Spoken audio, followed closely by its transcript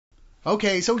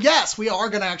Okay, so yes, we are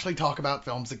going to actually talk about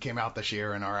films that came out this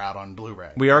year and are out on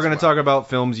Blu-ray. We are going to talk about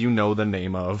films you know the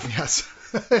name of. Yes.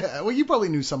 Well, you probably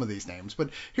knew some of these names, but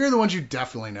here are the ones you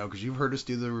definitely know because you've heard us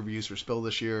do the reviews for Spill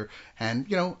this year. And,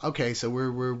 okay, so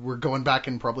we're going back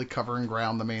and probably covering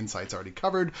ground the main site's already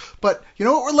covered. But, you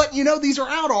know what? We're letting you know these are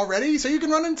out already, so you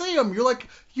can run and see them.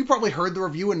 You probably heard the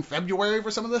review in February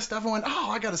for some of this stuff and went,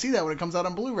 oh, I got to see that when it comes out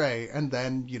on Blu-ray. And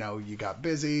then, you got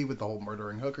busy with the whole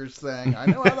murdering hookers thing. I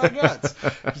know how that gets.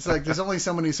 It's like there's only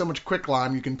so much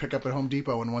quicklime you can pick up at Home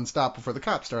Depot in one stop before the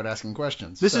cops start asking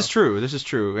questions. This is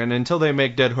true. And until they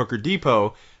make Dead Hooker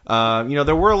Depot,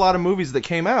 there were a lot of movies that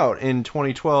came out in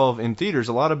 2012 in theaters,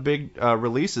 a lot of big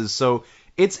releases. So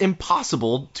it's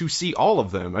impossible to see all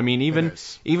of them. I mean,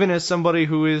 even as somebody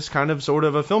who is kind of sort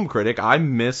of a film critic, I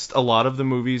missed a lot of the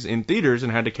movies in theaters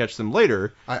and had to catch them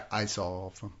later. I saw all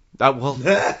of them.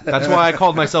 That's why I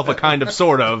called myself a kind of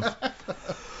sort of.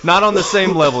 Not on the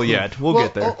same level yet. We'll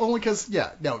get there. Only because,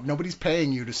 nobody's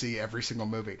paying you to see every single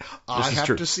movie. I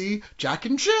have to see Jack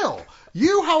and Jill.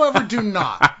 You, however, do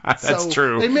not. That's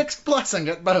true. A mixed blessing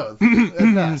at both,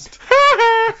 at best.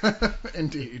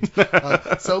 Indeed.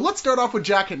 So let's start off with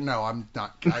Jack and... No, I'm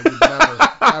not. I would never,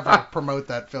 ever promote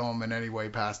that film in any way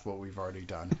past what we've already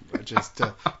done. Just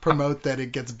to promote that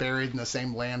it gets buried in the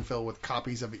same landfill with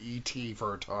copies of E.T.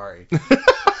 for Atari.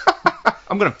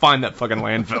 I'm going to find that fucking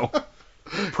landfill.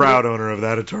 Proud owner of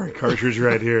that Atari cartridge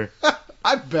right here.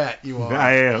 I bet you are.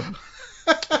 I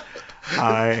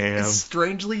am.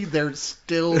 Strangely, they're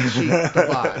still cheap to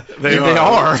buy. They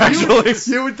are, actually.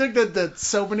 You would think that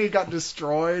so many got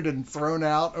destroyed and thrown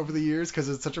out over the years because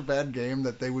it's such a bad game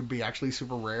that they would be actually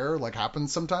super rare, like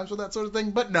happens sometimes with that sort of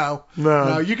thing. But no.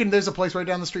 You can. There's a place right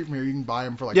down the street from here. You can buy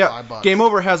them for like $5. Game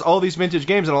Over has all these vintage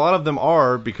games, and a lot of them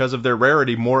are, because of their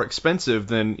rarity, more expensive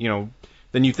than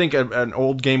you think an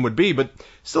old game would be, but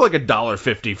still like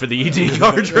 $1.50 for the ET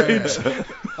cartridge.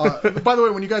 By the way,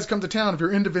 when you guys come to town, if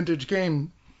you're into vintage games,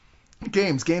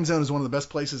 Game Zone is one of the best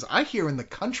places I hear in the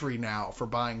country now for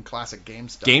buying classic game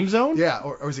stuff. Game Zone? Yeah,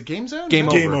 or is it Game Zone? Game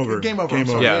Over. Game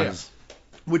Over. Yeah.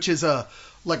 Which is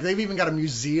they've even got a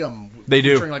museum. They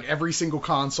do. Featuring every single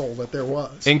console that there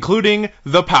was. Including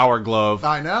the Power Glove.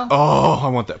 I know. Oh, I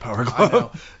want that Power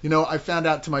Glove. I know. I found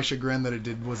out to my chagrin that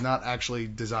it was not actually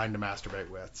designed to masturbate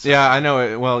with. So. Yeah, I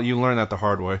know. Well, you learn that the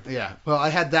hard way. Yeah. Well, I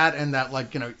had that and that,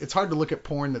 it's hard to look at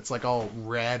porn that's all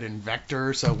red and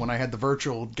vector. So when I had the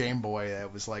virtual Game Boy,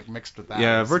 it was mixed with that.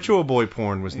 Yeah, Virtual Boy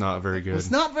porn was not very good.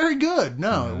 It's not very good.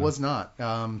 No, it was not.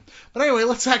 But anyway,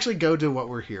 let's actually go to what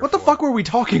we're here What the fuck were we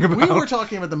talking about? We were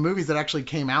talking about the movies that actually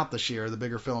came out this year, the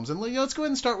bigger films. And let's go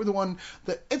ahead and start with the one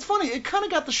that, it's funny, it kind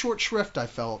of got the short shrift, I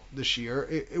felt, this year.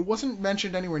 It wasn't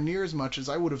mentioned anywhere near as much as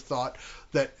I would have thought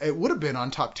that it would have been on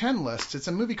top 10 lists. It's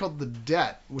a movie called The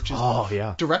Debt, which is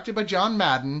directed by John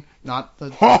Madden, not the...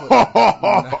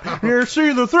 You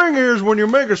see, the thing is, when you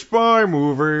make a spy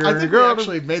movie... I think we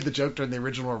actually made the joke during the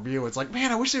original review. It's like,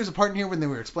 man, I wish there was a part in here when they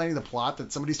were explaining the plot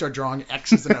that somebody started drawing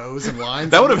X's and O's and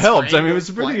lines. That would have helped. I mean, it was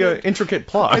a pretty intricate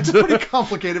plot. It's a pretty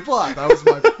complicated plot. That was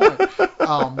my point.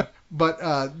 But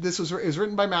it was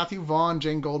written by Matthew Vaughn,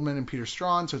 Jane Goldman, and Peter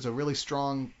Strawn, so it's a really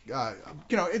strong,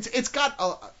 it's got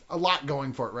a lot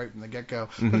going for it right from the get-go.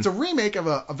 Mm-hmm. But it's a remake of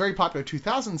a very popular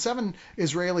 2007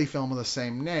 Israeli film of the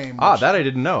same name. That I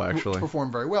didn't know, actually.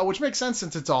 Performed very well, which makes sense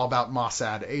since it's all about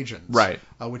Mossad agents. Right.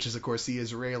 Which is, of course, the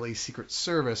Israeli Secret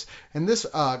Service. And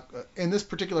in this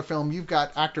particular film, you've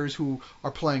got actors who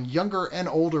are playing younger and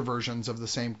older versions of the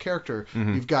same character.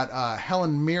 Mm-hmm. You've got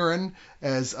Helen Mirren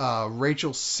as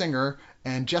Rachel Singer,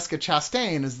 and Jessica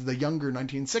Chastain is the younger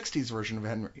 1960s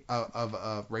version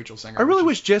of Rachel Singer. I really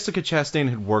wish Jessica Chastain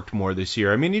had worked more this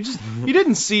year. I mean, you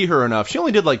didn't see her enough. She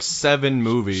only did 7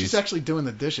 movies. She's actually doing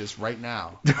the dishes right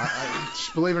now.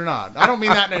 Believe it or not. I don't mean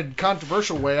that in a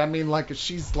controversial way. I mean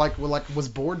she's was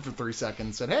bored for 3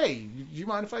 seconds. Said, "Hey, do you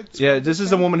mind if I?" Yeah, this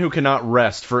is a woman who cannot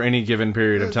rest for any given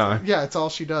period of time. Yeah, it's all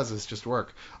she does is just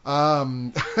work.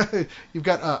 You've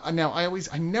got now.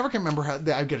 I never can remember how.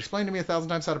 I get explained to me 1,000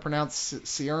 times how to pronounce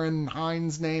Ciarán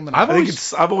Hinds' name. And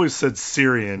I've always said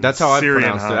Syrian. That's how I've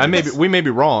pronounced it. We may be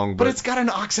wrong, but it's got an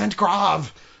accent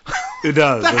grave. It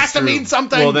does. That has to mean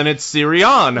something. Well, then it's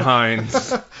Ciarán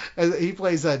Hinds. He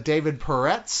plays David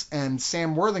Peretz, and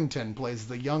Sam Worthington plays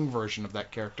the young version of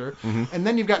that character. Mm-hmm. And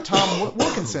then you've got Tom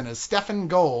Wilkinson as Stephen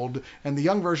Gold, and the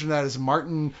young version of that is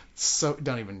Martin.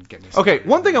 Don't even get me started. Okay,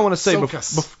 one thing I want to say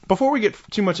before we get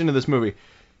too much into this movie.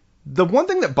 The one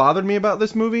thing that bothered me about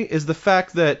this movie is the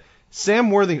fact that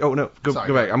Sam Worthington... Oh, no, go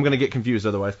back. I'm going to get confused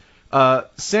otherwise.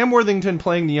 Sam Worthington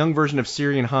playing the young version of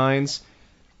Ciarán Hinds...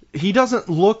 he doesn't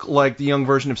look like the young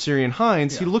version of Syrian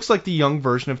Hines. Yeah. He looks like the young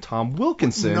version of Tom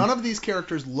Wilkinson. None of these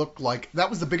characters look like... That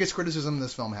was the biggest criticism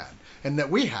this film had, and that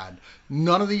we had.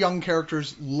 None of the young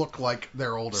characters look like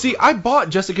their older See, version. I bought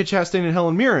Jessica Chastain and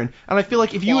Helen Mirren, and I feel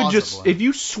like if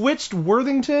you switched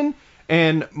Worthington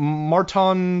and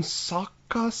Marton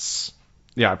Sakas...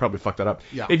 Yeah, I probably fucked that up.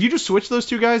 Yeah. If you just switched those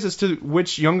two guys as to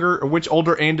which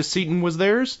older Andy Seaton was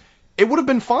theirs, it would have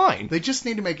been fine. They just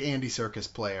need to make Andy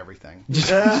Serkis play everything. Just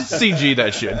CG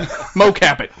that shit.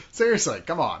 Mocap it. Seriously,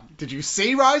 come on. Did you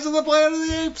see Rise of the Planet of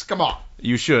the Apes? Come on.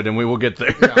 You should, and we will get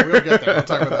there. Yeah, we'll get there. We'll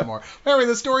talk about that more. Anyway,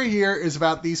 the story here is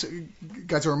about these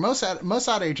guys who are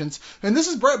Mossad agents, and this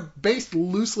is based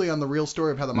loosely on the real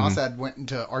story of how the Mossad went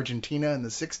into Argentina in the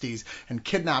 60s and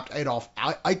kidnapped Adolf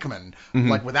Eichmann,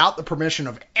 like without the permission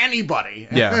of anybody,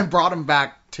 and brought him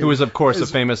back to... Who was, of course, a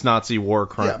famous Nazi war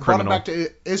criminal. Brought him back to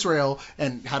Israel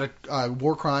and had a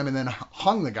war crime and then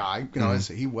hung the guy, as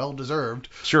he well-deserved.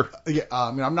 Sure.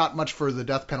 I'm not much for the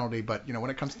death penalty, but, when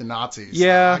it comes to Nazis,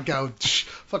 I go...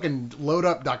 Fucking load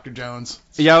up, Dr. Jones.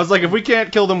 Yeah, I was like, if we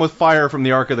can't kill them with fire from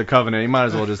the Ark of the Covenant, you might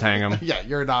as well just hang them. Yeah,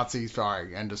 you're a Nazi.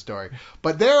 Sorry, end of story.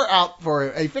 But they're out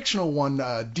for a fictional one,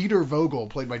 Dieter Vogel,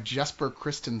 played by Jesper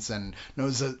Christensen, known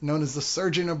as the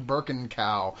Surgeon of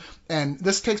Birkenau. And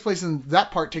that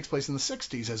part takes place in the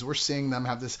 60s, as we're seeing them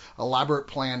have this elaborate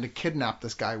plan to kidnap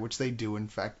this guy, which they do in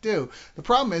fact do. The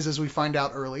problem is, as we find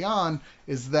out early on,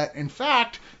 is that in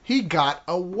fact he got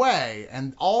away,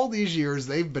 and all these years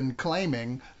they've been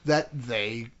claiming that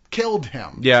they killed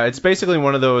him. Yeah, it's basically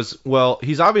one of those, well,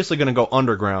 he's obviously going to go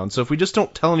underground, so if we just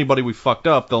don't tell anybody we fucked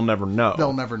up, they'll never know.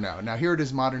 They'll never know. Now, here it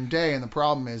is modern day, and the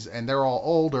problem is, and they're all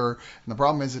older, and the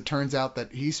problem is it turns out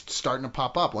that he's starting to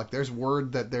pop up. Like, there's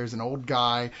word that there's an old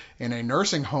guy in a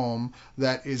nursing home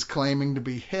that is claiming to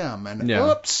be him, and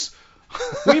oops.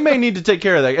 We may need to take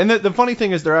care of that. And the funny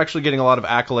thing is they're actually getting a lot of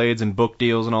accolades and book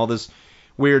deals and all this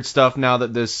weird stuff now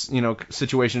that this,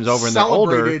 situation is over and they're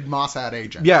older. Celebrated Mossad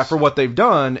agents. Yeah, for what they've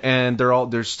done, and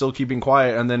they're still keeping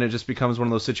quiet, and then it just becomes one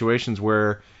of those situations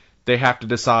where they have to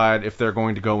decide if they're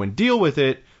going to go and deal with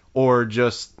it or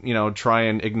just, try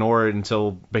and ignore it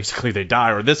until basically they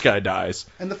die or this guy dies.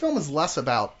 And the film is less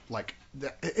about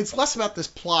it's less about this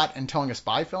plot and telling a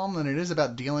spy film than it is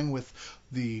about dealing with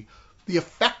the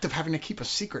effect of having to keep a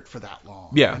secret for that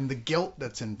long. Yeah. And the guilt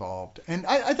that's involved. And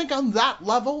I think on that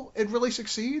level, it really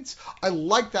succeeds. I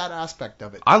like that aspect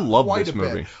of it. I love quite this a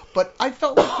movie. Bit. But I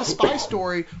felt like the spy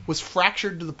story was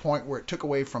fractured to the point where it took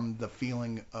away from the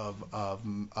feeling of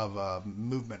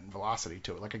movement and velocity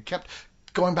to it. Like, it kept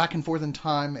going back and forth in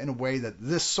time in a way that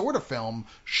this sort of film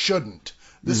shouldn't.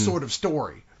 This sort of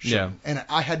story shouldn't. Yeah. And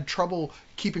I had trouble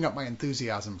keeping up my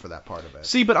enthusiasm for that part of it.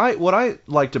 See, but what I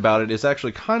liked about it is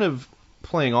actually kind of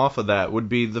playing off of that would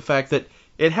be the fact that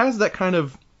it has that kind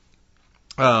of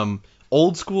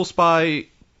old school spy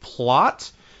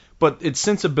plot, but its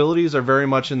sensibilities are very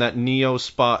much in that neo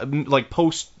spy, like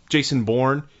post Jason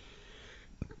Bourne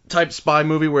type spy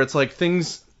movie where it's like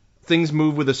things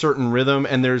move with a certain rhythm,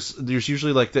 and there's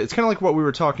usually like it's kind of like what we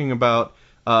were talking about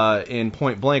in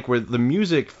Point Blank, where the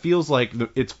music feels like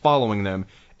it's following them,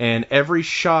 and every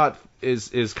shot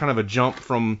is kind of a jump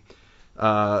from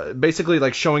basically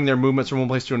like showing their movements from one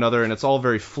place to another, and it's all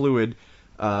very fluid.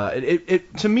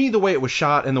 To me, the way it was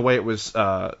shot and the way it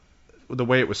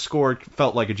was scored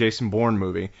felt like a Jason Bourne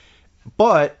movie.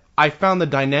 But I found the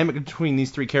dynamic between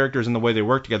these three characters and the way they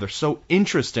work together so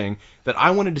interesting that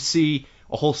I wanted to see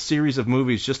a whole series of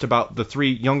movies just about the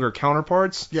three younger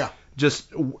counterparts. Yeah.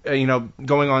 Just, going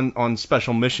on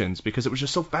special missions, because it was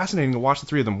just so fascinating to watch the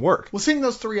three of them work. Well, seeing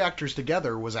those three actors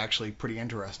together was actually pretty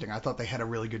interesting. I thought they had a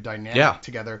really good dynamic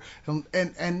together.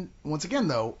 And once again,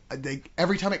 though,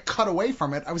 every time it cut away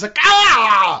from it, I was like,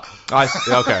 ah!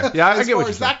 Okay. Yeah, I get what you're saying. As far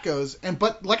as that goes.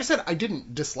 But like I said, I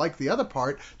didn't dislike the other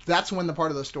part. That's when the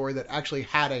part of the story that actually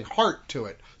had a heart to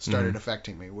it started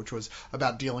affecting me, which was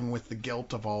about dealing with the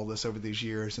guilt of all this over these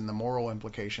years and the moral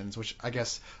implications, which I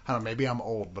guess, I don't know, maybe I'm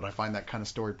old, but I find that kind of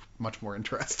story much more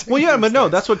interesting. Well, yeah, but no,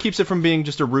 that's what keeps it from being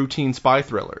just a routine spy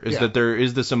thriller, is that there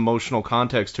is this emotional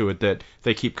context to it that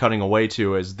they keep cutting away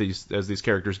to as these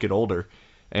characters get older.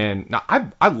 And now,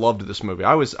 I loved this movie.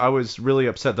 I was really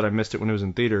upset that I missed it when it was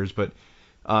in theaters, but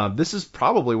this is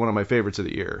probably one of my favorites of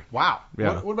the year. Wow.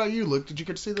 Yeah. What about you, Luke? Did you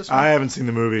get to see this one? I haven't seen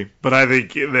the movie, but I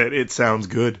think that it sounds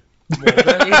good. Well,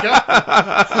 there you go.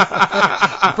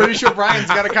 I'm pretty sure Brian's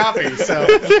got a copy, so...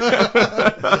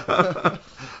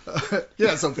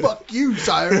 Yeah, so fuck you,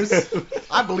 Cyrus.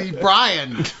 I believe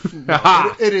Brian.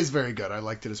 No, it is very good. I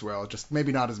liked it as well. Just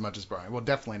maybe not as much as Brian. Well,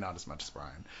 definitely not as much as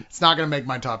Brian. It's not going to make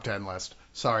my top 10 list.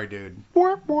 Sorry, dude.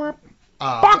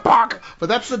 But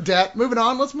that's The Debt. Moving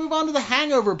on, let's move on to The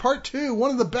Hangover Part 2.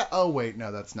 One of the best. Oh wait,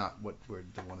 no, that's not what we're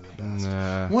one of the best.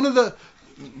 Nah.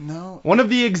 One of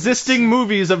the existing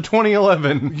movies of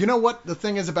 2011. You know what the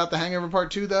thing is about The Hangover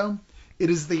Part 2 though? It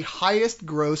is the highest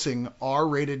grossing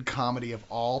R-rated comedy of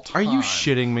all time. Are you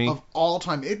shitting me? Of all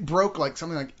time. It broke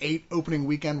something like 8 opening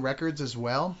weekend records as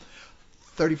well.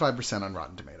 35% on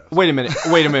Rotten Tomatoes. Wait a minute.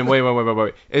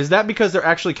 Wait. Is that because they're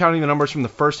actually counting the numbers from the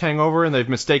first Hangover and they've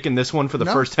mistaken this one for the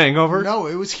first Hangover? No,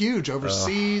 it was huge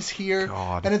overseas here.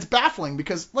 God. And it's baffling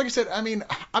because, like I said, I mean,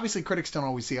 obviously critics don't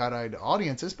always see eye-to-eye to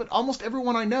audiences, but almost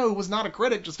everyone I know who was not a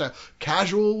critic, just a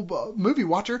casual movie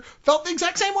watcher, felt the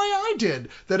exact same way I did.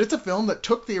 That it's a film that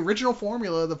took the original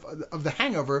formula of the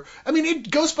Hangover. I mean,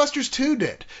 Ghostbusters 2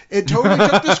 did. It totally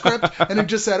took the script and it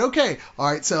just said, okay, all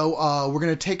right, so we're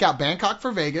going to take out Bangkok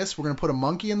for Vegas. We're going to put a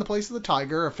monkey in the place of the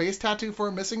tiger, a face tattoo for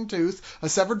a missing tooth, a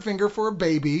severed finger for a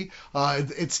baby.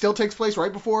 It still takes place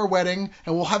right before a wedding,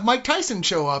 and we'll have Mike Tyson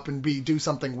show up and do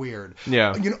something weird.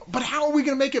 Yeah. But how are we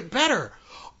going to make it better?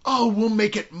 Oh, we'll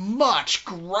make it much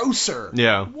grosser.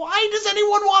 Yeah. Why does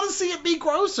anyone want to see it be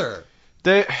grosser?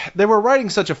 They were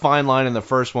writing such a fine line in the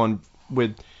first one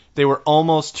they were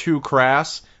almost too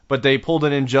crass, but they pulled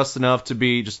it in just enough to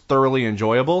be just thoroughly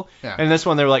enjoyable. Yeah. And this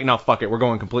one, they were like, no, fuck it, we're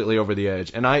going completely over the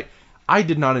edge. And I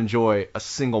did not enjoy a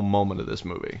single moment of this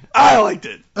movie. I liked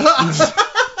it.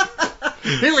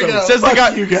 Here we go. Says the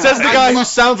guy who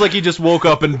sounds like he just woke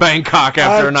up in Bangkok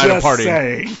after a night of partying.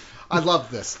 Saying. I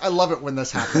love this. I love it when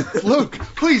this happens. Luke,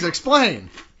 please explain.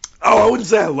 Oh, I wouldn't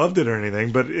say I loved it or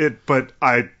anything, but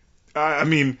I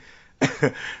mean,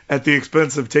 at the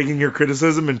expense of taking your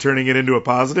criticism and turning it into a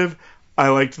positive, I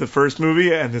liked the first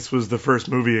movie, and this was the first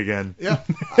movie again. Yeah.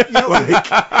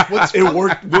 It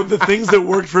worked. The things that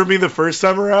worked for me the first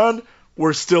time around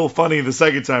were still funny the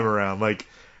second time around. Like,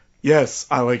 yes,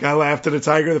 I laughed at a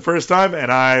tiger the first time,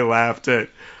 and I laughed at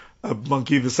a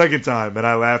monkey the second time, and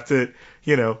I laughed at,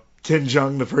 Ken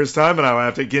Jeong the first time, and I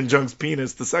laughed at Ken Jeong's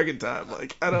penis the second time.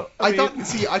 Like, I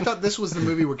thought this was the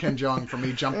movie where Ken Jeong, for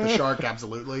me, jumped the shark,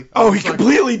 absolutely. Oh, he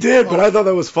completely did, but I thought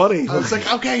that was funny. I was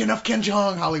like, okay, enough Ken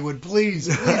Jeong, Hollywood,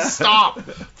 please stop.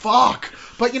 Fuck.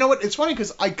 But you know what? It's funny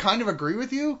because I kind of agree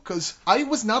with you, because I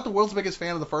was not the world's biggest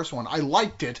fan of the first one. I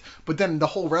liked it, but then the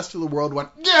whole rest of the world went,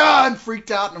 yeah, and freaked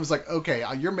out, and I was like, okay,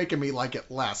 you're making me like it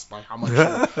less by how much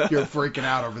you're freaking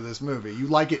out over this movie. You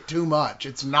like it too much.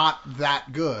 It's not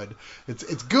that good.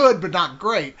 It's good, but not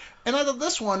great. And I thought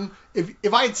this one,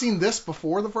 if I had seen this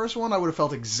before the first one, I would have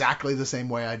felt exactly the same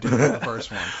way I did with the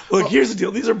first one. Look, here's the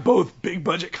deal. These are both big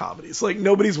budget comedies. Like,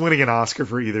 nobody's winning an Oscar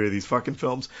for either of these fucking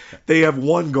films. They have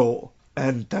one goal,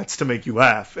 and that's to make you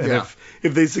laugh. And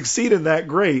if they succeed in that,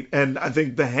 great. And I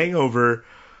think The Hangover,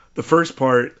 the first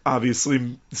part,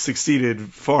 obviously succeeded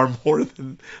far more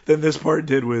than this part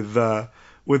did with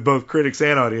both critics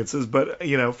and audiences. But,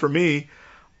 for me,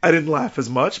 I didn't laugh as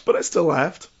much, but I still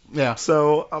laughed. Yeah.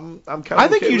 So I'm kind of. I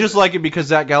think you just like it because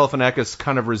Zach Galifianakis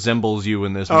kind of resembles you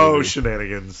in this movie. Oh,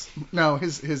 shenanigans. No,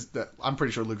 his I'm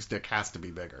pretty sure Luke's dick has to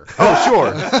be bigger.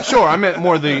 Oh, sure. I meant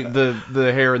more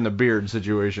the hair and the beard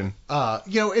situation.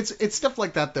 It's stuff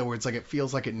like that though, where it's like it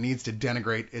feels like it needs to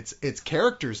denigrate its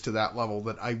characters to that level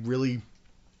that I really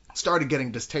started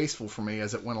getting distasteful for me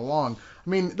as it went along. I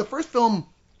mean, the first film,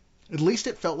 at least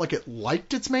it felt like it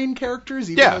liked its main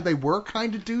characters, even though they were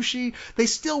kind of douchey. They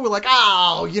still were like,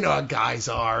 oh, how guys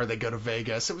are. They go to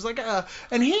Vegas. It was like,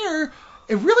 and here,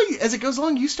 it really, as it goes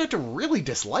along, you start to really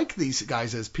dislike these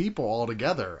guys as people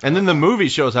altogether. And then the movie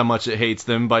shows how much it hates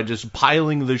them by just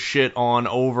piling the shit on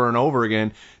over and over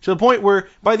again, to the point where,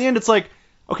 by the end, it's like,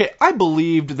 okay, I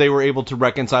believed they were able to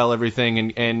reconcile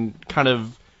everything and kind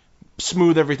of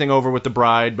smooth everything over with the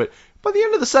bride, but by the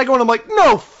end of the second one, I'm like,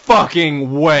 no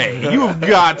fucking way. You've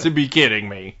got to be kidding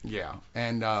me. Yeah.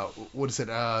 And what is it?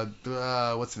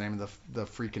 What's the name of the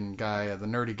freaking guy, the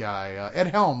nerdy guy? Ed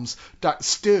Helms.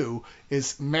 Stu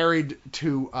is married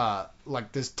to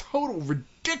this total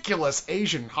ridiculous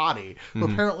Asian hottie who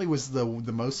apparently was the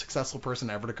most successful person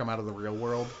ever to come out of the real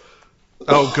world.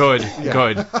 Oh, good,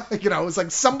 good. It's like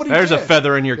somebody. There's a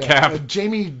feather in your cap.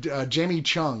 Jamie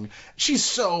Chung. She's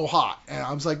so hot, and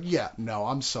I was like, no,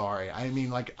 I'm sorry. I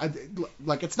mean,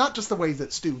 it's not just the way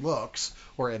that Stu looks,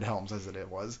 or Ed Helms as it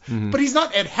was, but he's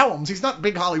not Ed Helms. He's not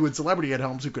big Hollywood celebrity Ed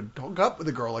Helms who could hook up with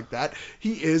a girl like that.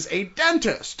 He is a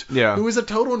dentist, who is a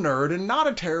total nerd and not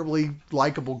a terribly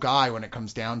likable guy when it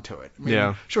comes down to it. I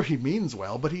mean, sure he means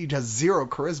well, but he has zero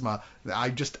charisma.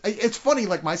 It's funny,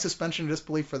 like my suspension of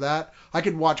disbelief for that. I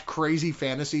could watch crazy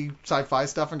fantasy sci-fi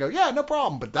stuff and go, yeah, no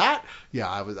problem. But that,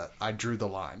 yeah, I drew the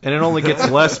line. And it only gets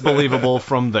less believable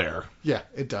from there. Yeah,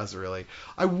 it does, really.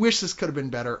 I wish this could have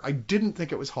been better. I didn't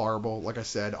think it was horrible, like I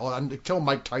said, until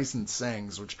Mike Tyson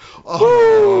sings, which,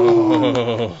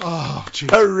 jeez.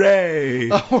 Hooray!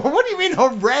 What do you mean,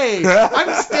 hooray?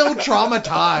 I'm still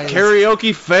traumatized.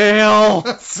 Karaoke fail!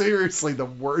 Seriously, the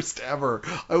worst ever.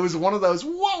 I was one of those,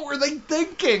 what were they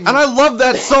thinking? And I love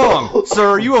that song.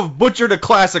 Sir, you have butchered a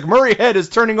classic. Murray Head is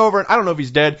turning over, and I don't know if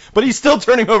he's dead, but he's still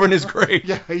turning over in his grave.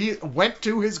 Yeah, he went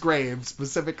to his grave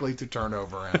specifically to turn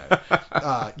over in it.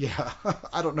 Yeah,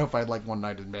 I don't know if I'd like One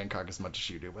Night in Bangkok as much as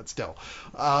you do, but still.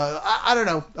 I don't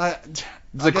know. It's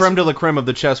the creme de la creme of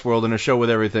the chess world in a show with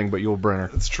everything but Yul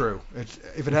Brynner. It's true.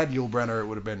 If it had Yul Brynner, it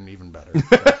would have been even better.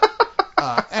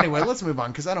 Anyway, let's move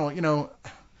on, because I don't,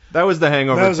 That was the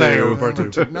Hangover 2. Hangover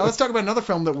Part 2. Now let's talk about another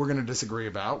film that we're going to disagree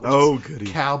about, which is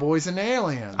goody. Cowboys and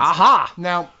Aliens. Aha!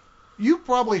 Now, you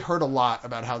probably heard a lot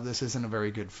about how this isn't a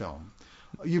very good film.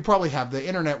 You probably have. The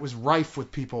internet was rife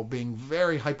with people being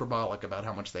very hyperbolic about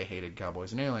how much they hated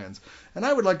Cowboys and Aliens. And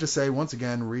I would like to say, once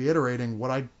again, reiterating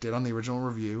what I did on the original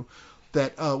review,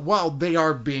 that while they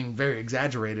are being very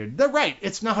exaggerated, they're right.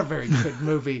 It's not a very good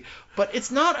movie, but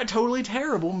it's not a totally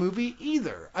terrible movie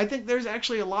either. I think there's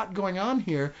actually a lot going on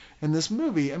here in this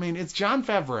movie. I mean, it's Jon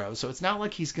Favreau, so it's not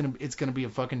like it's gonna be a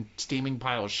fucking steaming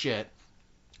pile of shit.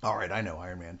 All right, I know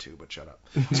Iron Man 2, but shut up.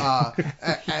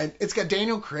 And it's got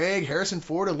Daniel Craig, Harrison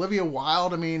Ford, Olivia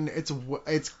Wilde. I mean,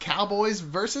 it's Cowboys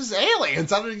versus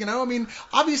Aliens. I mean,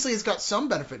 obviously it's got some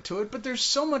benefit to it, but there's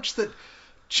so much that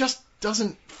just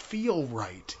doesn't feel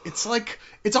right. It's like,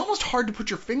 it's almost hard to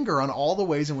put your finger on all the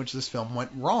ways in which this film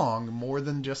went wrong, more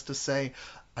than just to say,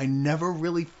 I never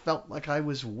really felt like I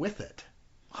was with it.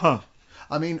 Huh.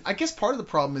 I mean, I guess part of the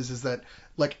problem is that,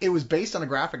 like, it was based on a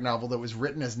graphic novel that was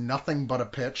written as nothing but a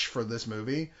pitch for this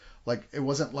movie. Like, it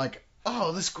wasn't like,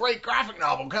 oh, this great graphic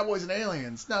novel, Cowboys and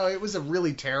Aliens. No, it was a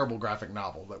really terrible graphic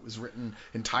novel that was written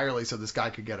entirely so this guy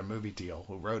could get a movie deal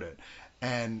who wrote it.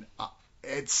 And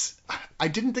I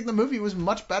didn't think the movie was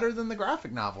much better than the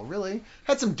graphic novel, really.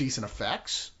 Had some decent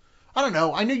effects. I don't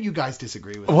know. I knew you guys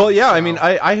disagree with me. Well, yeah, so. I mean,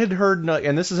 I had heard,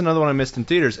 and this is another one I missed in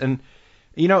theaters, and,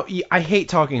 I hate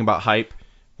talking about hype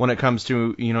when it comes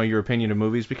to, your opinion of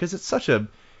movies, because it's such a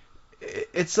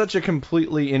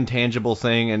completely intangible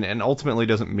thing and ultimately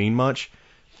doesn't mean much.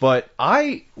 But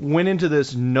I went into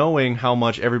this knowing how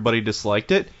much everybody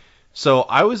disliked it, so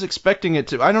I was expecting it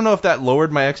to. I don't know if that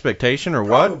lowered my expectation or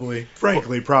what. Probably.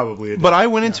 Frankly, probably. But I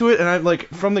went into it, and I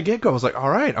from the get-go, I was like, all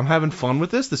right, I'm having fun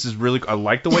with this. This is really. I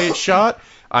like the way it's shot.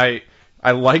 I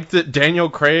like that Daniel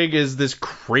Craig is this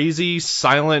crazy,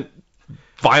 silent,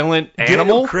 violent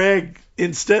animal. Daniel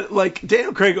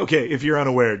Craig, okay, if you're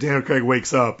unaware, Daniel Craig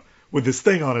wakes up with this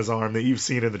thing on his arm that you've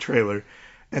seen in the trailer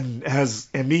and has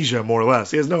amnesia, more or less.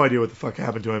 He has no idea what the fuck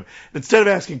happened to him. Instead of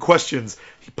asking questions,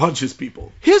 he punches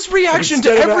people. His reaction to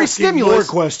every stimulus.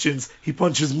 More questions, he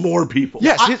punches more people.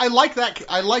 Yes, I like that.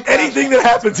 I like anything that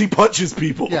happens, he punches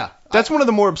people. Yeah. That's one of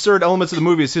the more absurd elements of the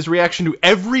movie, is his reaction to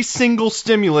every single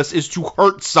stimulus is to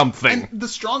hurt something. And the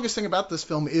strongest thing about this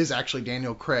film is actually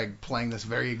Daniel Craig playing this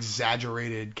very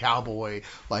exaggerated cowboy,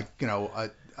 like, a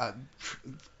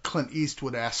Clint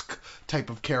Eastwood-esque type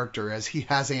of character, as he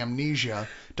has amnesia,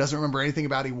 doesn't remember anything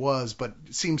about he was, but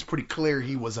it seems pretty clear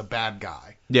he was a bad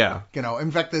guy. Yeah.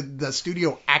 In fact, the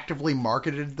studio actively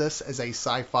marketed this as a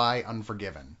sci-fi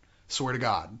Unforgiven. Swear to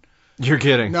God. You're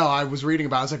kidding. No, I was reading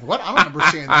about it. I was like, what? I don't remember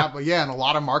seeing that. But yeah, in a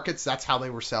lot of markets, that's how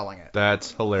they were selling it.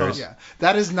 That's hilarious. Yeah,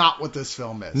 that is not what this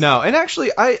film is. No, and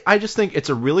actually, I just think it's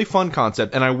a really fun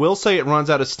concept, and I will say it runs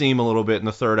out of steam a little bit in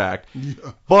the third act. Yeah.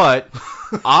 But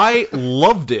I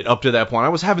loved it up to that point. I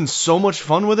was having so much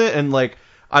fun with it, and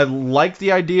I liked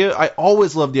the idea. I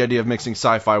always loved the idea of mixing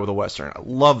sci-fi with a Western. I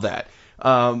love that.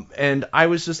 And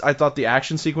I thought the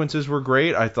action sequences were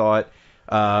great. I thought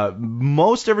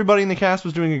most everybody in the cast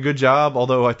was doing a good job,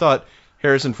 although I thought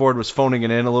Harrison Ford was phoning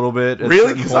it in a little bit.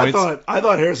 Really? Because I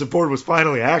thought Harrison Ford was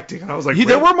finally acting, and I was like,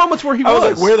 there were moments where he was. I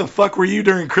was like, where the fuck were you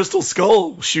during Crystal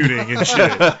Skull shooting and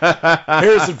shit?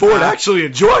 Harrison Ford actually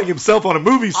enjoying himself on a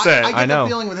movie set. I get that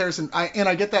feeling with Harrison, and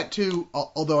I get that too.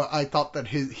 Although I thought that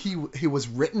he was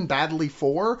written badly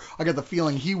for, I get the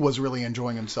feeling he was really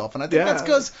enjoying himself, and I think that's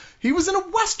because he was in a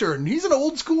Western. He's an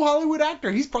old school Hollywood actor.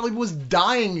 He probably was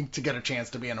dying to get a chance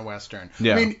to be in a Western.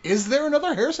 Yeah. I mean, is there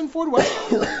another Harrison Ford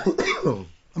Western?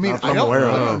 I mean, Not that I I'm don't aware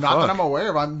of. know. Oh, Not that fuck. I'm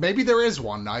aware of. Maybe there is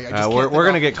one. I just can't we're think going off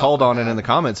to the get top called of on my it in head. the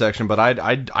comment section, but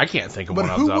I can't think of But one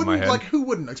off who the top of my wouldn't, head. like, who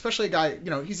wouldn't? Especially a guy,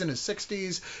 he's in his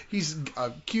 60s. He's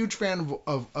a huge fan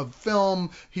of film.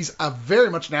 He's a very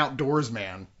much an outdoors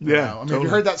man. You Yeah, know? I mean, have totally. you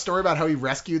heard that story about how he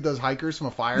rescued those hikers from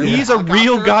a fire? He's in a helicopter?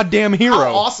 real goddamn hero.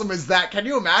 How awesome is that? Can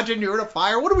you imagine you're in a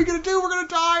fire? What are we going to do? We're going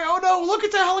to die. Oh, no, look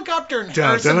at the helicopter. And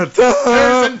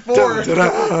Harrison Ford.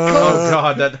 Oh,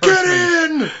 God, that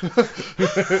hurts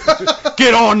me.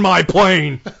 Get on my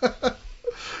plane.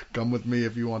 Come with me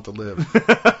if you want to live.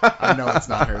 I know it's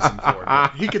not Harrison Ford,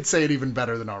 but he could say it even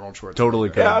better than Arnold Schwarzenegger. Totally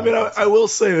could. Yeah, I mean, I will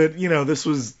say that, this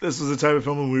was the type of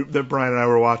film that Brian and I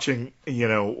were watching,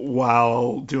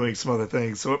 while doing some other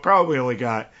things. So it probably only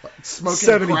got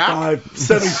Smoking crack?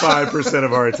 75%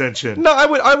 of our attention. No, I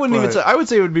wouldn't even But- say. I would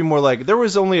say it would be more like there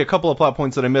was only a couple of plot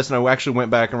points that I missed, and I actually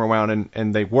went back and rewound,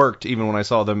 and they worked even when I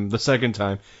saw them the second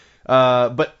time.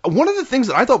 But one of the things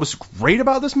that I thought was great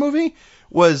about this movie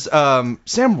was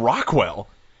Sam Rockwell,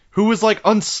 who was like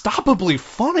unstoppably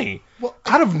funny. Well,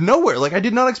 out of nowhere. Like, I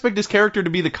did not expect his character to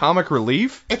be the comic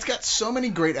relief. It's got so many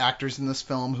great actors in this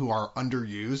film who are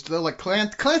underused. They're like,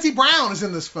 Clancy Brown is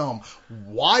in this film.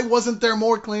 Why wasn't there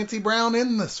more Clancy Brown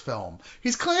in this film?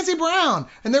 He's Clancy Brown,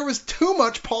 and there was too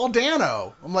much Paul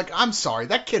Dano. I'm like, I'm sorry,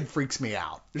 that kid freaks me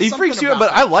out. There's He something freaks you out,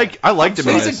 about but that I liked him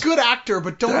in He's this. a good actor,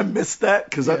 but Did I don't. miss that?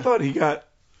 Because I thought he got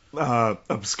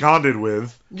absconded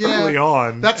with early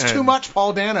on. That's and- too much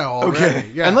Paul Dano already.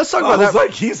 Okay. Yeah. And let's talk I about was that.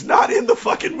 like, he's not in the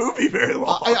fucking movie very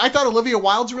long. I thought Olivia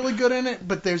Wilde's really good in it,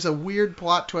 but there's a weird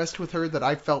plot twist with her that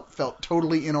I felt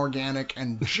totally inorganic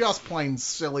and just plain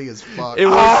silly as fuck. It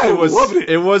was loved it.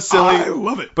 It was silly. I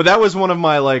love it. But that was one of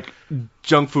my like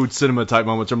junk food cinema type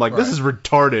moments. Where I'm like, this Right. is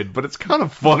retarded, but it's kind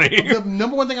of funny. The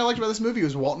number one thing I liked about this movie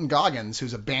was Walton Goggins,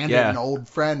 who's a bandit and old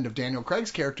friend of Daniel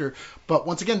Craig's character. But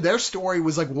once again, their story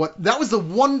was like that was the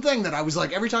one thing that I was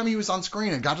like, every time he was on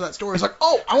screen and got to that story, I was like,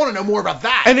 oh, I want to know more about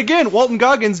that. And again, Walton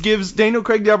Goggins gives Daniel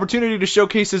Craig the opportunity to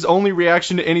showcase his only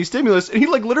reaction to any stimulus. And he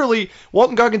like literally,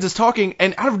 Walton Goggins is talking,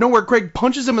 and out of nowhere, Craig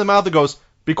punches him in the mouth and goes,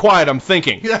 "Be quiet, I'm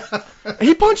thinking." Yeah.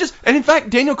 He punches, and in fact,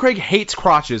 Daniel Craig hates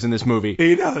crotches in this movie.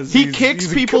 He does. He He's- kicks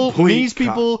he's a people, complete knees cop.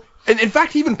 people, and in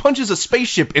fact, he even punches a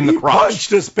spaceship in the He crotch.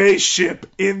 punched a spaceship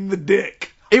in the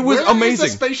dick. It was Where is amazing.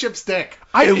 the spaceship stick?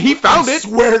 He found I it.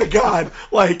 swear to God,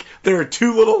 like there are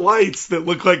two little lights that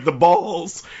look like the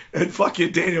balls, and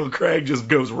fucking Daniel Craig just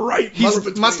goes right.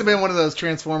 Must have been one of those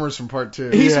Transformers from Part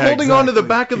 2. He's Yeah, holding on to the exactly.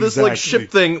 back of this like Exactly.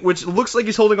 ship thing, which looks like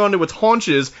he's holding on to its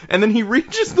haunches, and then he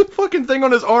reaches the fucking thing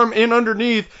on his arm in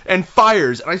underneath and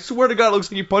fires. And I swear to God, it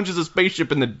looks like he punches a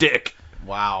spaceship in the dick.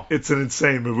 Wow. It's an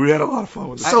insane movie. We had a lot of fun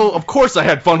with it. So of course I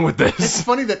had fun with It's this.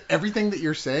 funny that everything that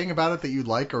you're saying about it that you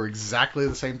like are exactly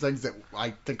the same things that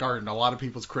I think are in a lot of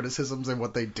people's criticisms and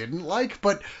what they didn't like.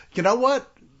 But you know what?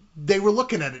 They were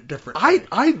looking at it differently.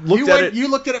 I looked at it. You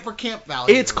looked at it for camp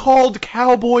value. It's called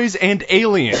Cowboys and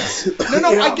Aliens. No,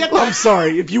 Yeah, I get I'm that.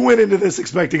 sorry. If you went into this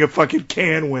expecting a fucking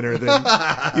can winner, then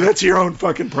that's your own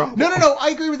fucking problem. No,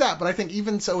 I agree with that. But I think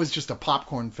even so, as just a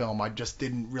popcorn film, I just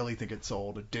didn't really think it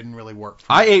sold. It didn't really work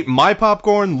for me. I ate my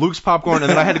popcorn, Luke's popcorn, and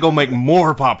then I had to go make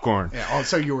more popcorn. Yeah, oh,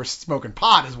 so you were smoking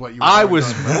pot is what you were I doing.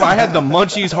 I had the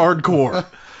munchies hardcore.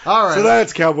 All right. So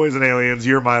that's Cowboys and Aliens.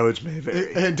 Your mileage may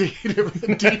vary. Indeed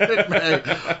it may.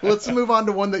 Let's move on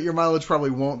to one that your mileage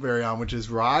probably won't vary on, which is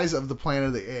Rise of the Planet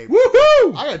of the Apes.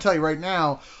 Woohoo! I gotta tell you right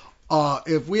now,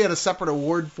 if we had a separate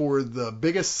award for the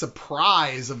biggest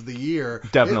surprise of the year,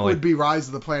 Definitely. it would be Rise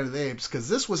of the Planet of the Apes, because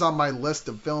this was on my list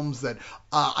of films that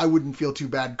I wouldn't feel too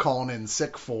bad calling in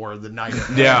sick for the night.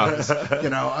 Yeah.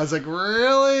 I was like,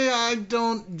 really?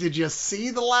 Did you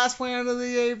see the last Planet of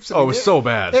the Apes? Oh, it was so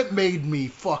bad. It made me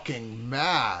fucking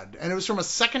mad. And it was from a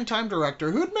second-time director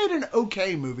who had made an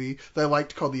okay movie that I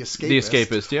liked called The Escapist. The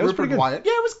Escapist, yeah, it was Rupert pretty good. Wyatt.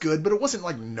 Yeah, it was good, but it wasn't,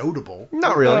 like, notable.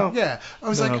 Not really. No. Yeah, I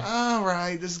was No. like, all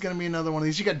right, this is gonna be another one of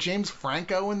these. You got James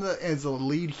Franco as the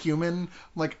lead human. I'm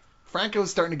like,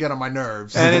 Franco's starting to get on my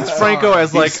nerves. And it's Franco as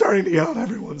He's like starting to get on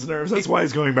everyone's nerves. That's why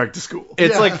he's going back to school.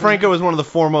 it's Yeah. like Franco is one of the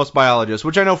foremost biologists,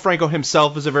 which I know Franco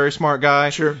himself is a very smart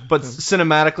guy. Sure. But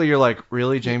cinematically, you're like,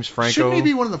 really, James Franco? Shouldn't he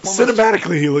be one of the foremost?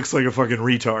 Cinematically, he looks like a fucking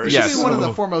retard. He Yes. should be one of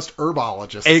the foremost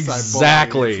herbologists. I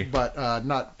Exactly. believe, but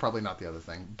probably not the other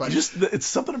thing. But It's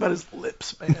something about his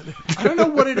lips, man. I don't know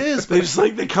what it is. They But just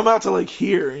like they come out to like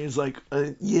here, and he's like,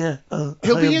 he'll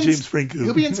I be am in James Franco.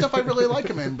 He'll be in stuff I really like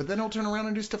him in, but then he'll turn around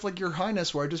and do stuff like Your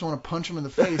Highness, where I just want to punch him in the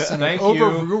face, and Thank it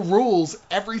overrules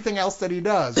everything else that he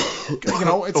does.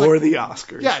 It's or the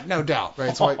Oscars. Yeah, no doubt,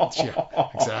 right? So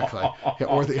exactly. Yeah,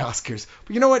 or the Oscars.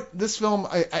 But you know what? This film,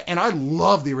 I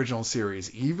love the original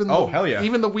series. Even hell yeah.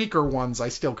 Even the weaker ones, I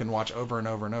still can watch over and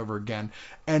over and over again.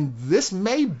 And this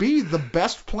may be the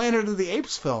best Planet of the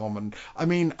Apes film. And I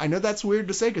mean, I know that's weird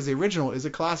to say because the original is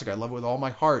a classic. I love it with all my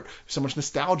heart. There's so much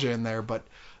nostalgia in there, but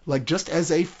like just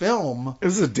as a film,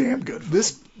 this is a damn good film.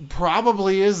 This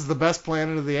probably is the best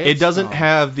Planet of the Apes. It doesn't film.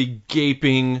 have the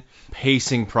gaping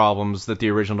pacing problems that the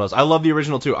original does. I love the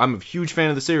original too. I'm a huge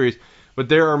fan of the series, but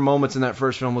there are moments in that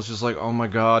first film was just like, oh my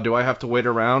god, do I have to wait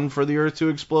around for the Earth to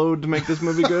explode to make this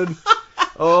movie good?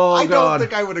 Oh I god. don't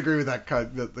think I would agree with that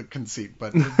the conceit,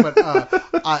 but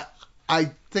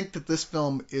I think that this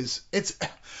film it's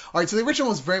all right. So the original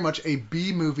was very much a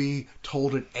B movie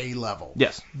told at A level.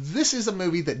 Yes. This is a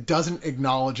movie that doesn't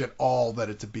acknowledge at all that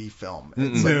it's a B film.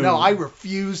 It's like, no, I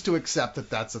refuse to accept that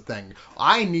that's a thing.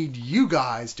 I need you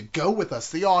guys to go with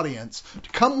us, the audience, to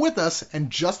come with us and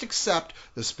just accept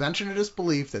the suspension of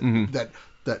disbelief that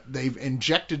they've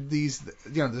injected these,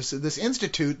 this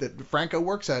institute that Franco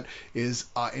works at is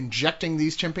injecting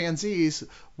these chimpanzees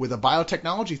with a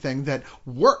biotechnology thing that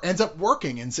ends up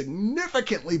working and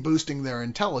significantly boosting their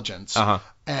intelligence.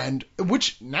 And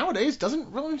which nowadays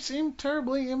doesn't really seem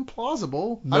terribly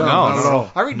implausible. No, not at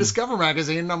all. I read Discover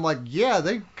magazine and I'm like, yeah,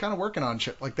 they kind of working on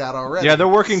shit like that already. Yeah, they're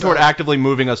working toward actively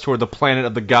moving us toward the planet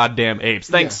of the goddamn apes.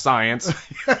 Thanks, science.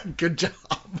 Good job.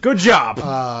 Good job.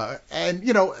 And,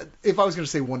 if I was going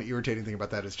to say one irritating thing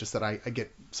about that, it's just that I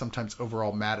get sometimes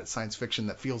overall mad at science fiction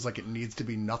that feels like it needs to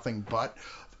be nothing but,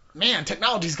 man,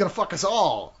 technology's going to fuck us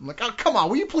all. I'm like, oh, come on,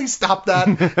 will you please stop that?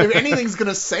 If anything's going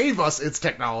to save us, it's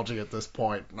technology at this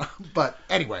point. But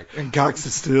anyway. And Cox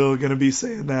is still going to be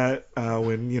saying that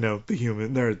when, the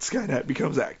human there at Skynet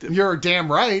becomes active. You're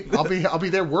damn right. I'll be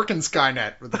there working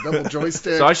Skynet with the double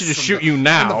joystick. So I should just shoot you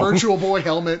now. And the Virtual Boy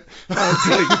helmet.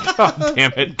 God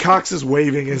damn it. Cox is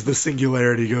waving as the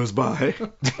singularity goes by.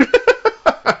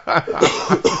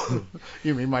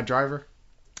 You mean my driver?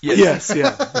 Yes,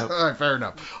 yeah. All right, fair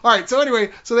enough. All right, so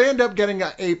anyway, they end up getting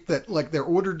an ape that, they're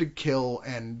ordered to kill,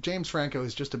 and James Franco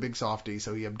is just a big softy,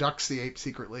 so he abducts the ape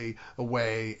secretly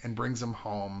away and brings him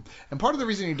home. And part of the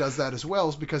reason he does that as well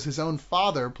is because his own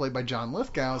father, played by John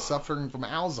Lithgow, is suffering from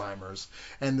Alzheimer's.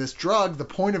 And this drug, the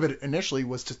point of it initially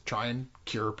was to try and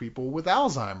cure people with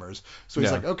Alzheimer's. So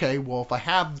he's like, okay, well, if I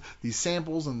have these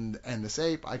samples and this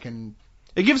ape, I can...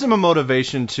 It gives him a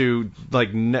motivation to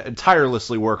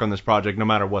tirelessly work on this project no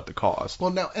matter what the cost. Well,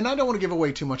 now, and I don't want to give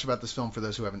away too much about this film for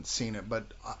those who haven't seen it, but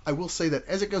I will say that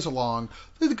as it goes along,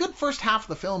 the good first half of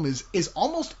the film is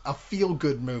almost a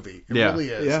feel-good movie. It really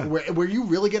is. Yeah. Where you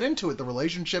really get into it, the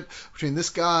relationship between this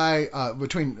guy,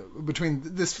 between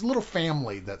this little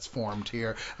family that's formed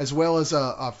here, as well as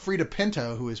Frida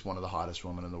Pinto, who is one of the hottest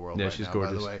women in the world right she's now,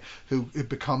 gorgeous. by the way, who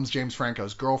becomes James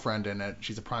Franco's girlfriend in it.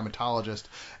 She's a primatologist.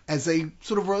 As they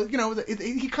sort of,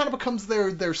 he kind of becomes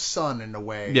their son in a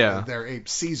way. Yeah. Their ape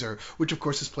Caesar, which of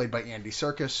course is played by Andy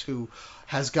Serkis, who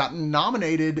has gotten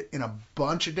nominated in a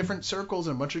bunch of different circles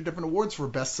and a bunch of different awards for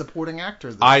Best Supporting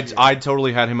Actor this year. I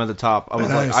totally had him at the top.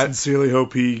 I sincerely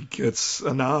hope he gets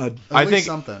a nod. I think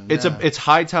something. It's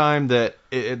high time that,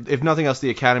 if nothing else,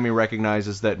 the Academy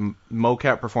recognizes that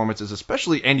mocap performances,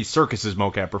 especially Andy Serkis's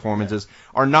mocap performances,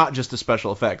 are not just a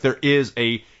special effect. There is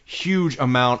a huge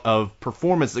amount of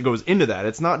performance that goes into that.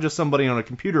 It's not just somebody on a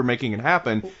computer making it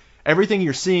happen. Everything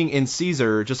you're seeing in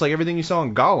Caesar, just like everything you saw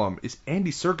in Gollum, is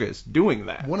Andy Serkis doing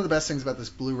that. One of the best things about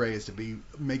this Blu-ray is to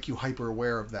make you hyper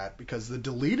aware of that, because the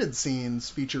deleted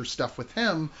scenes feature stuff with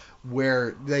him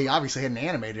where they obviously hadn't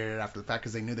animated it after the fact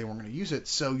because they knew they weren't going to use it.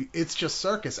 So it's just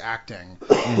Serkis acting,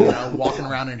 walking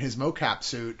around in his mocap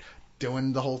suit,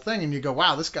 doing the whole thing, and you go,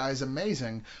 wow, this guy's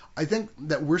amazing. I think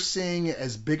that we're seeing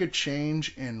as big a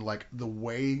change in the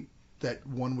way that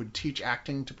one would teach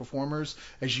acting to performers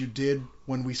as you did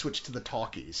when we switched to the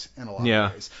talkies in a lot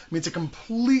of ways. I mean, it's a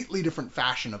completely different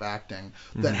fashion of acting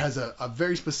that has a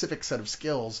very specific set of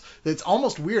skills that's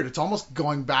almost weird. It's almost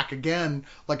going back again,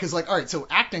 all right, so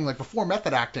acting, before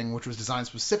method acting, which was designed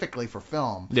specifically for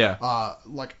film, you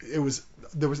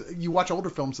watch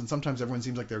older films and sometimes everyone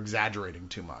seems like they're exaggerating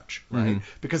too much, right?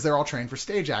 Because they're all trained for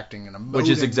stage acting and emoting, which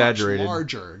is exaggerated, much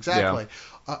larger, exactly.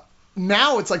 Yeah.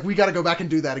 Now it's like we got to go back and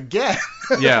do that again.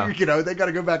 Yeah, they got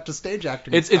to go back to stage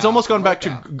acting. It's almost gone back to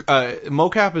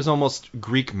mocap is almost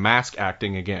Greek mask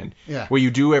acting again. Yeah, where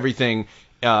you do everything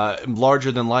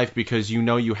larger than life because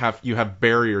you have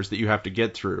barriers that you have to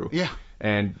get through. Yeah.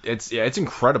 And it's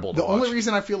incredible to watch. The only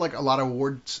reason I feel like a lot of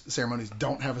awards ceremonies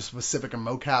don't have a specific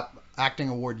mocap acting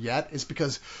award yet is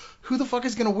because who the fuck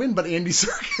is going to win but Andy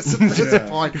Serkis at this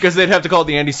point? Because they'd have to call it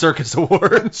the Andy Serkis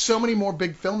Award. So many more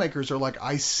big filmmakers are like,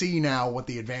 I see now what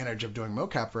the advantage of doing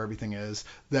mocap for everything is,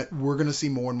 that we're going to see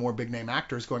more and more big name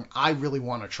actors going, I really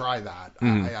want to try that.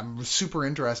 I'm super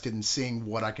interested in seeing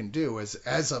what I can do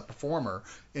as a performer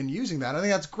in using that. I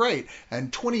think that's great.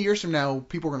 And 20 years from now,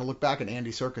 people are going to look back at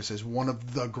Andy Serkis as one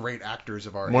of the great actors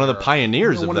of our era. One of the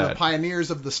pioneers of one that. of the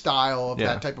pioneers of the style of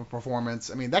that type of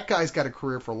performance. I mean, that guy's got a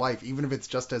career for life, even if it's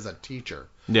just as a teacher.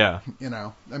 Yeah. You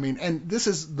know, I mean, and this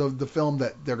is the film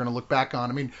that they're going to look back on.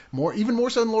 I mean, even more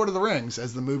so than Lord of the Rings,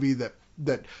 as the movie that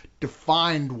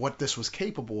defined what this was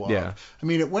capable of. Yeah. I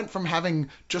mean, it went from having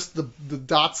just the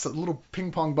dots, the little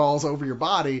ping pong balls over your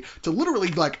body, to literally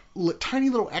like tiny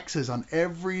little X's on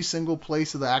every single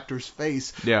place of the actor's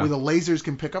face, where the lasers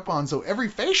can pick up on. So every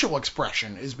facial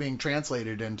expression is being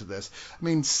translated into this. I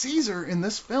mean, Caesar in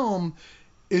this film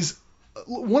is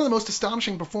one of the most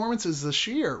astonishing performances this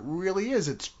year. It really is.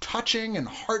 It's touching and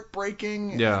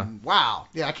heartbreaking. Yeah. And wow.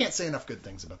 Yeah, I can't say enough good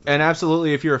things about this. And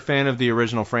absolutely, if you're a fan of the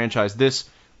original franchise, this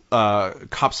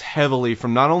cops heavily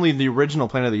from not only the original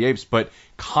Planet of the Apes, but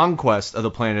Conquest of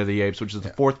the Planet of the Apes, which is the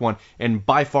fourth one, and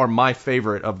by far my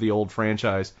favorite of the old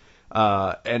franchise.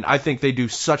 And I think they do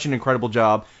such an incredible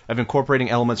job of incorporating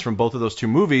elements from both of those two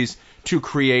movies to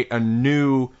create a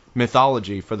new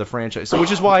mythology for the franchise. So,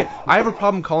 which is why I have a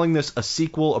problem calling this a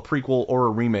sequel, a prequel, or a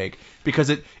remake, because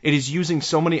it is using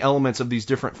so many elements of these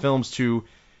different films to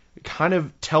kind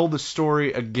of tell the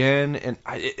story again, and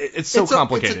it's so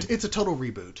complicated. It's a total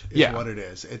reboot, is what it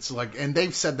is. It's like, and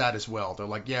they've said that as well. They're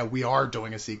like, yeah, we are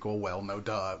doing a sequel. Well, no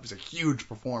duh. It was a huge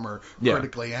performer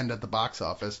critically and at the box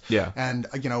office. Yeah. And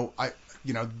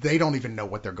they don't even know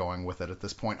what they're going with it at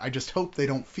this point. I just hope they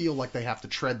don't feel like they have to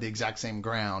tread the exact same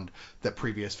ground that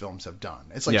previous films have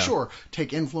done. It's like, sure,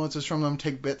 take influences from them,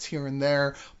 take bits here and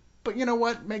there, but you know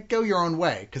what? Go your own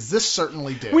way, because this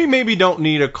certainly did. We maybe don't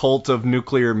need a cult of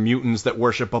nuclear mutants that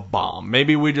worship a bomb.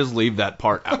 Maybe we just leave that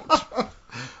part out.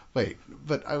 Wait,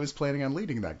 but I was planning on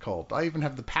leading that cult. I even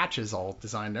have the patches all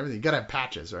designed and everything. You gotta have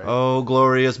patches, right? Oh,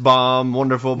 glorious bomb,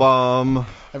 wonderful bomb. I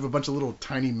have a bunch of little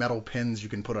tiny metal pins you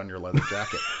can put on your leather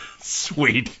jacket.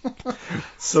 Sweet.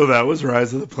 So that was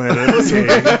Rise of the Planet of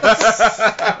the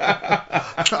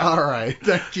Apes. All right,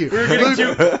 thank you.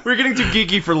 We're getting too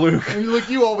geeky for Luke. Luke,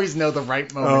 you always know the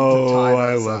right moment to time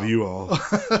I this love up. you all.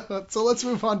 So let's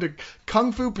move on to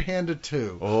Kung Fu Panda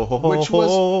 2, which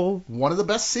was one of the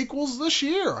best sequels this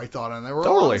year, I thought. And there were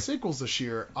a lot of sequels this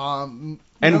year.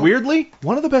 Weirdly,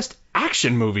 one of the best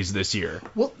action movies this year.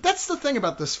 Well, that's the thing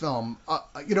about this film.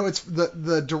 It's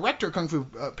the director of Kung Fu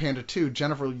Panda 2,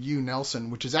 Jennifer Yu Nelson,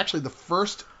 which is actually the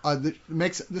first.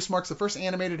 This marks the first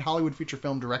animated Hollywood feature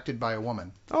film directed by a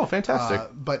woman. Oh, fantastic!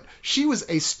 But she was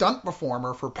a stunt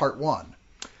performer for Part 1.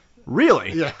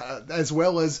 Really? Yeah, as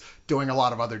well as doing a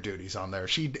lot of other duties on there.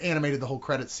 She animated the whole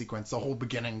credit sequence, the whole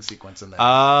beginning sequence in there.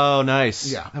 Oh,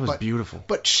 nice. Yeah, that was beautiful.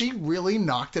 But she really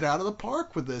knocked it out of the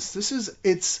park with this.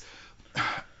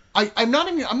 I'm not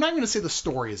even going to say the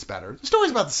story is better. The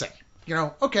story's about the same.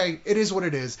 Okay, it is what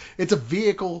it is. It's a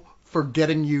vehicle for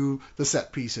getting you the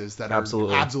set pieces that are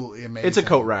absolutely amazing. It's a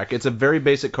coat rack. It's a very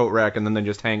basic coat rack, and then they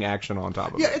just hang action on top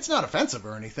of it. Yeah, it's not offensive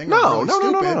or anything. No.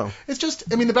 It's just,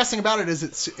 the best thing about it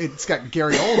is it's got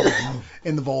Gary Oldman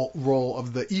in the role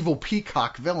of the evil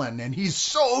peacock villain, and he's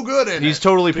so good in it. He's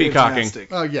totally peacocking.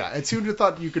 Oh, yeah. It's who'd have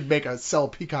thought you could sell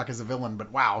Peacock as a villain,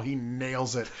 but wow, he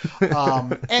nails it.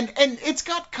 And it's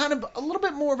got kind of a little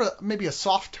bit more of maybe a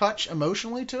soft touch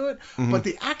emotionally to it, but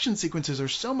the action sequences are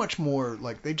so much more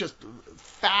like they just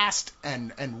fast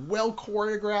and well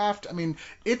choreographed.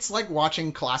 It's like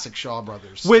watching classic Shaw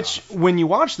Brothers Which, stuff. when you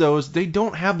watch those, they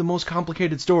don't have the most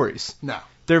complicated stories. No.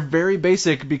 They're very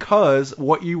basic because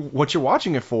what you're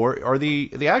watching it for are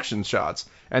the action shots.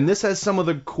 And this has some of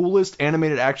the coolest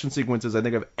animated action sequences I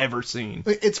think I've ever seen.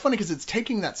 It's funny because it's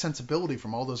taking that sensibility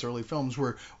from all those early films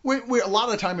where a lot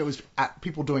of the time it was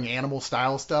people doing animal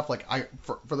style stuff. Like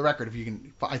for the record,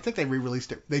 I think they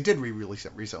re-released it. They did re-release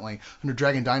it recently under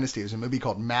Dragon Dynasty. There's a movie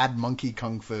called Mad Monkey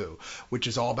Kung Fu, which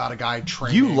is all about a guy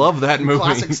training. You love that movie.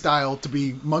 Classic style to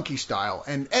be monkey style,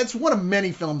 and it's one of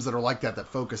many films that are like that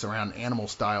focus around animal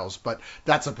styles. But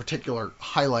that's a particular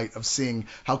highlight of seeing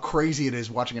how crazy it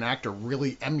is watching an actor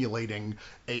really emulating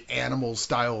a animal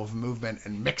style of movement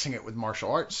and mixing it with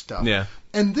martial arts stuff. Yeah.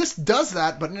 And this does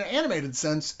that, but in an animated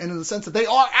sense, and in the sense that they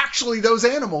are actually those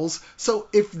animals. So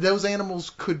if those animals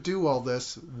could do all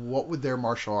this, what would their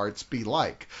martial arts be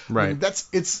like? Right.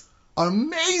 It's an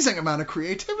amazing amount of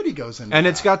creativity goes into And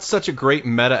that. it's got such a great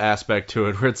meta aspect to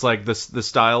it, where it's like the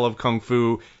style of kung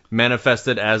fu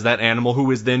manifested as that animal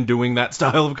who is then doing that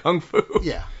style of kung fu.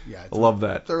 Yeah. Yeah, I love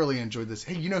that. Thoroughly enjoyed this.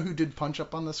 Hey, you know who did punch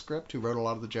up on the script? Who wrote a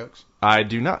lot of the jokes? I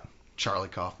do not. Charlie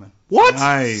Kaufman. What?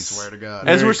 Nice. Swear to God.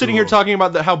 As Very we're sitting here cool. talking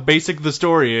about how basic the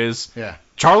story is, Yeah.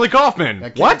 Charlie Kaufman. Yeah,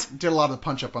 Kid What? Did a lot of the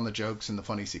punch up on the jokes and the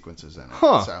funny sequences in it.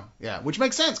 Huh. So, yeah, which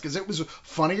makes sense because it was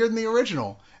funnier than the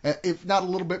original, if not a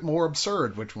little bit more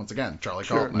absurd, which, once again, Charlie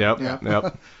Kaufman. Yep, Yeah.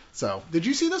 yep. So, did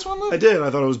you see this one, Lou? I did. I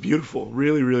thought it was beautiful.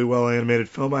 Really, really well animated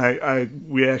film.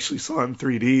 We actually saw it in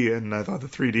 3D, and I thought the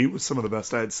 3D was some of the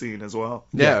best I'd seen as well.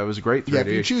 Yeah, it was a great 3D. Yeah, if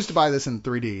you choose to buy this in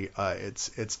 3D,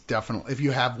 it's definitely, if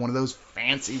you have one of those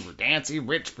fancy, dancy,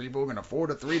 rich people who can afford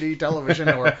a 3D television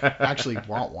or actually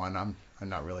want one, I'm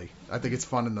not really. I think it's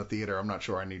fun in the theater. I'm not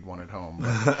sure I need one at home.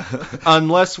 But.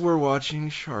 Unless we're watching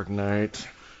Shark Night.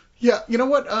 Yeah, you know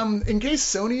what? In case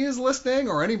Sony is listening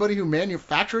or anybody who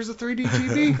manufactures a 3D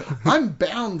TV, I'm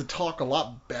bound to talk a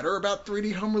lot better about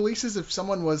 3D home releases if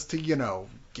someone was to,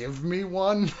 give me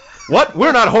one. What?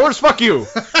 We're not whores. Fuck you.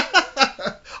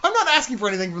 I'm not asking for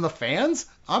anything from the fans.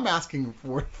 I'm asking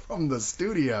for it from the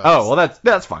studios. Oh, well,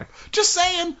 that's fine. Just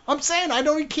saying. I'm saying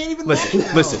can't even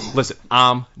Listen.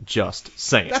 I'm just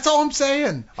saying. That's all I'm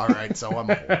saying. All right, so I'm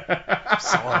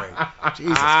sorry.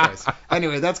 Jesus Christ.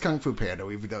 Anyway, that's Kung Fu Panda.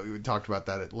 We talked about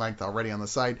that at length already on the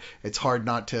site. It's hard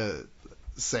not to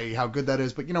say how good that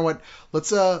is, but you know what?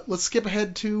 Let's skip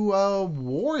ahead to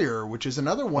Warrior, which is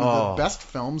another one of the best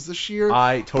films this year.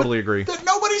 I totally agree. That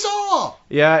nobody saw.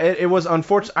 Yeah, it was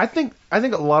unfortunate. I think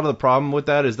a lot of the problem with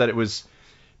that is that it was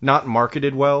not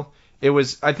marketed well.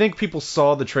 I think people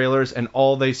saw the trailers and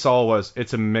all they saw was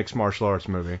it's a mixed martial arts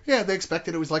movie. Yeah, they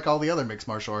expected it was like all the other mixed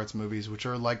martial arts movies, which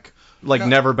are like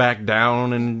Never Back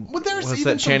Down and Well, there's what's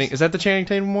even that Channing? Is that the Channing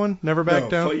Tatum one? Never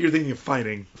Back Down. You're thinking of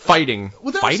Fighting. Fighting.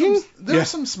 Well, Fighting? There Yeah, are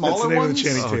some that's smaller the name of the ones.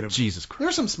 Channing Tatum. Jesus Christ. There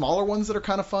are some smaller ones that are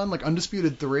kind of fun, like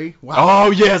Undisputed 3. Wow.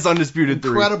 Oh yes, Undisputed 3.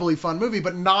 Incredibly fun movie,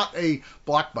 but not a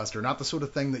blockbuster, not the sort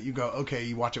of thing that you go, okay,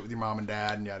 you watch it with your mom and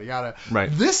dad and yada yada. Right.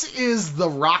 This is the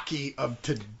Rocky of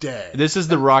today. This is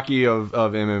the Rocky of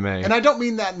MMA. And I don't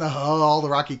mean that in all the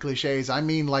Rocky cliches. I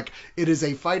mean like it is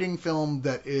a fighting film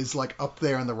that is like up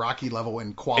there on the Rocky level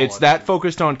in quality. It's that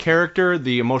focused on character,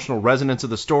 the emotional resonance of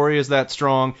the story is that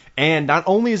strong, and not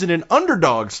only is it an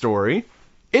underdog story,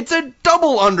 it's a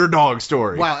double underdog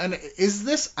story. Wow, and is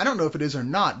this, I don't know if it is or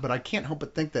not, but I can't help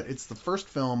but think that it's the first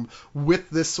film with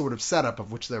this sort of setup,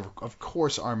 of which there, of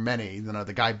course, are many.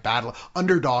 The guy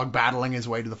underdog battling his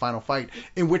way to the final fight,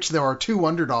 in which there are two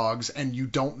underdogs, and you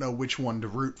don't know which one to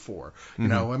root for. You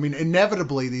know, I mean,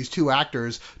 inevitably, these two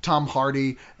actors, Tom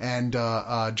Hardy and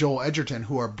Joel Edgerton,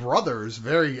 who are brothers,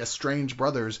 very estranged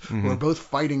brothers, who are both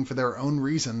fighting for their own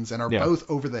reasons, and are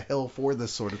both over the hill for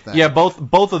this sort of thing. Yeah,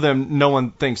 both of them, no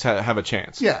one thinks have a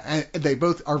chance. Yeah, and they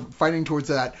both are fighting towards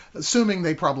that, assuming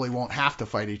they probably won't have to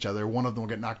fight each other. One of them will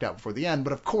get knocked out before the end,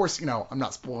 but of course, I'm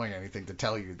not spoiling anything to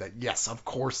tell you that, yes, of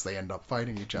course they end up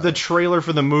fighting each other. The trailer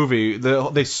for the movie,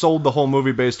 they sold the whole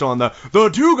movie based on the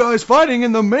two guys fighting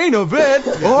in the main event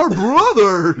are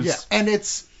brothers. Yeah, and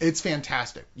it's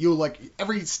fantastic. You'll like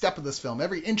every step of this film,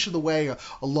 every inch of the way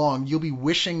along, you'll be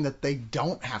wishing that they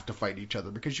don't have to fight each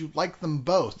other because you like them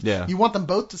both. Yeah. You want them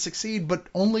both to succeed, but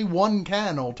only one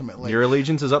can ultimately. Your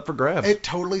allegiance is up for grabs. It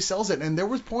totally sells it. And there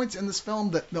was points in this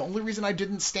film that the only reason I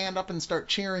didn't stand up and start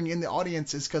cheering in the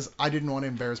audience is because I didn't want to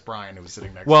embarrass Brian, who was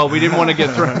sitting next to me. Well, we didn't want to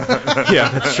get thrown. Yeah,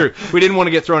 that's true. We didn't want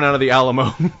to get thrown out of the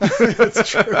Alamo. That's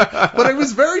true. But it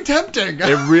was very tempting.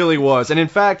 It really was. And in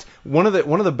fact, one of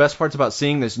the best parts about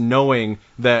seeing this, knowing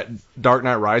that Dark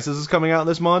Knight Rises is coming out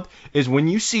this month, is when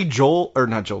you see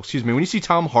when you see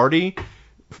Tom Hardy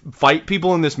fight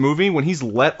people in this movie, when he's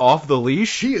let off the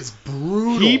leash, He is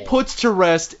brutal. he puts to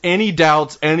rest any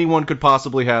doubts anyone could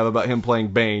possibly have about him playing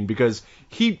Bane, because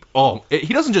he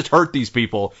doesn't just hurt these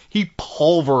people, he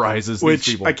pulverizes these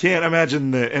people. I can't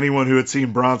imagine that anyone who had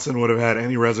seen Bronson would have had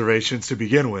any reservations to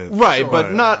begin with. Right, So,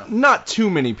 but not too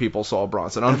many people saw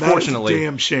Bronson, and unfortunately. that is a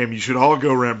damn shame. You should all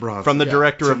go rent Bronson. From the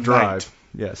director of tonight. Drive.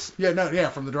 Yes.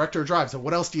 From the director of Drive. So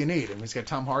what else do you need? And he's got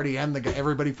Tom Hardy and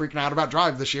everybody freaking out about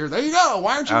Drive this year. There you go.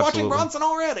 Why aren't you watching Absolutely. Bronson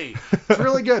already? It's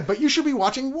really good. But you should be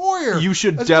watching Warrior. You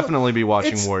should definitely be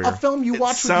watching Warrior. It's a film you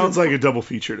watch with Sounds like a double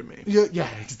feature to me. Yeah,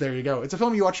 there you go. It's a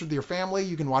film you watch with your family.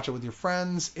 You can watch it with your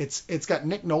friends. It's got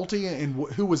Nick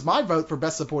Nolte, who was my vote for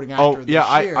Best Supporting Actor this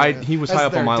year. He was as high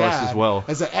up on their my list dad, as well.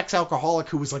 as an ex-alcoholic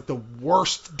who was like the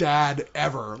worst dad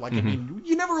ever. Like, I mean,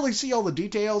 you never really see all the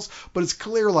details, but it's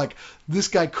clear like this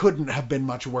guy couldn't have been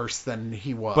much worse than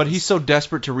he was. But he's so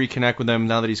desperate to reconnect with them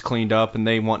now that he's cleaned up, and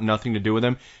they want nothing to do with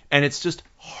him. And it's just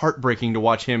heartbreaking to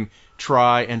watch him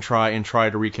try to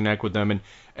reconnect with them. And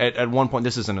at one point,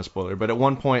 this isn't a spoiler, but at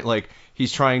one point, like,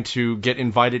 he's trying to get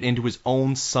invited into his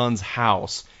own son's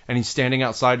house, and he's standing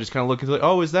outside just kind of looking like,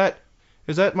 oh, is that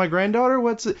my granddaughter?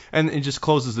 What's it? And it just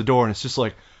closes the door, and it's just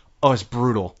like, oh, it's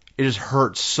brutal. It just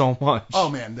hurts so much. Oh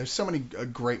man, there's so many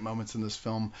great moments in this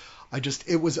film.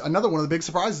 It was another one of the big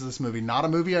surprises of this movie. Not a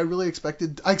movie I really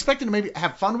expected. I expected to maybe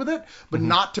have fun with it, but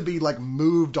not to be like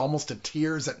moved almost to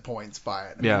tears at points by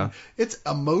it. I mean, it's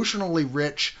emotionally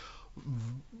rich,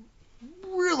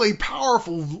 really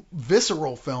powerful,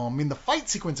 visceral film. I mean, the fight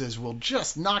sequences will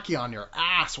just knock you on your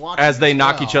ass watching as they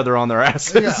knock each other on their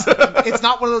asses. Yeah. It's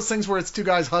not one of those things where it's two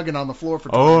guys hugging on the floor for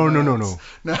 20 minutes.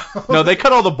 No, they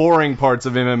cut all the boring parts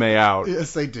of MMA out.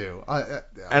 Yes, they do.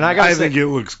 I think it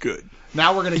looks good.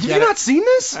 Now we're going to get Have you not seen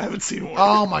this? I haven't seen one.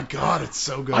 Oh my god, it's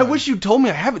so good. I wish you told me.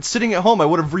 I have it sitting at home. I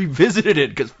would have revisited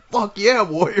it, because fuck yeah,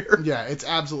 Warrior. Yeah, it's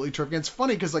absolutely terrific. It's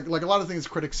funny because like a lot of things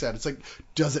critics said, it's like,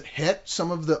 does it hit some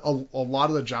of a lot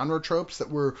of the genre tropes that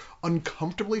we're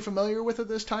uncomfortably familiar with at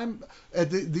this time,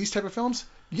 these type of films?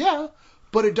 Yeah.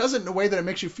 But it does it in a way that it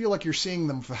makes you feel like you're seeing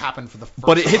them happen for the first time.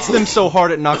 But it hits them so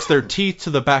hard it knocks their teeth to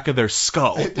the back of their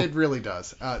skull. It really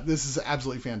does. This is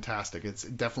absolutely fantastic. It's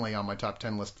definitely on my top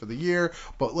 10 list for the year.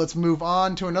 But let's move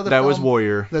on to another film. That was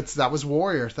Warrior. That was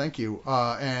Warrior, thank you.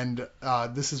 And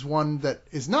this is one that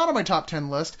is not on my top 10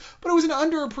 list, but it was an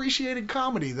underappreciated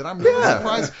comedy that I'm really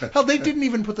surprised. Hell, they didn't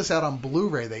even put this out on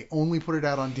Blu-ray. They only put it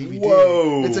out on DVD.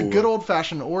 Whoa. It's a good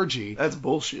old-fashioned orgy. That's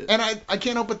bullshit. And I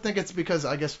can't help but think it's because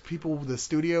I guess the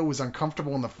studio was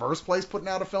uncomfortable in the first place putting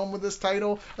out a film with this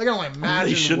title. I can only imagine.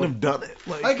 They shouldn't have done it.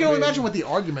 I can only imagine what the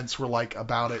arguments were like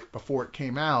about it before it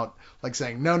came out. Like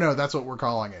saying, no, that's what we're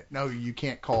calling it. No, you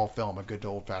can't call a film a good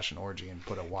old-fashioned orgy and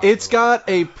put a wide. It's got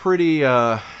a pretty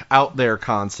out there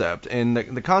concept, and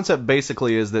the concept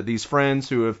basically is that these friends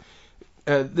who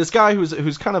have this guy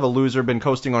who's kind of a loser, been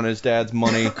coasting on his dad's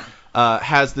money,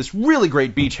 has this really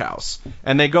great beach house,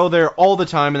 and they go there all the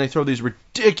time, and they throw these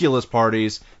ridiculous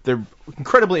parties. They're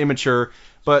incredibly immature,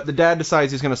 but the dad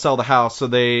decides he's going to sell the house, so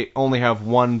they only have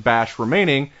one bash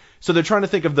remaining. So they're trying to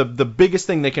think of the biggest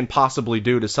thing they can possibly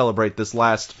do to celebrate this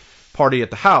last party at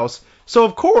the house. So,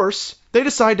 of course, they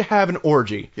decide to have an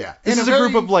orgy. Yeah. This is a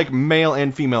group of, like, male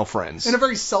and female friends. In a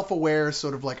very self-aware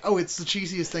sort of like, oh, it's the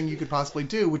cheesiest thing you could possibly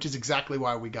do, which is exactly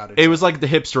why we got it. It was like the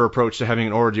hipster approach to having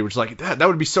an orgy, which is like, that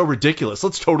would be so ridiculous.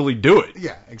 Let's totally do it.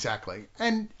 Yeah, exactly.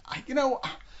 And,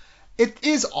 it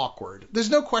is awkward. There's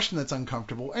no question that's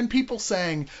uncomfortable. And people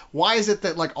saying, why is it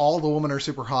that like all the women are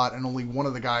super hot and only one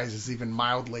of the guys is even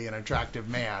mildly an attractive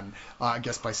man, I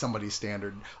guess by somebody's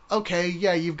standard. Okay,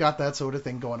 yeah, you've got that sort of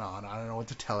thing going on. I don't know what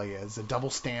to tell you. It's a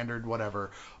double standard, whatever.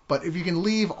 But if you can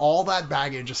leave all that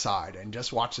baggage aside and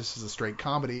just watch this as a straight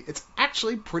comedy, it's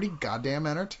actually pretty goddamn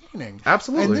entertaining.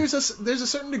 Absolutely. And there's a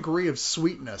certain degree of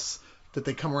sweetness that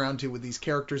they come around to with these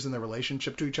characters and their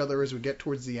relationship to each other as we get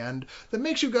towards the end that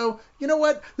makes you go, you know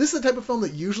what? This is the type of film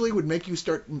that usually would make you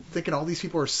start thinking all these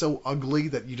people are so ugly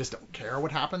that you just don't care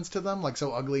what happens to them, like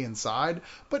so ugly inside.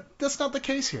 But that's not the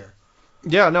case here.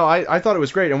 Yeah, no, I thought it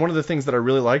was great. And one of the things that I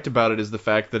really liked about it is the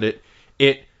fact that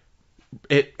it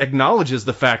acknowledges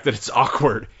the fact that it's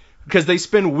awkward. Because they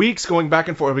spend weeks going back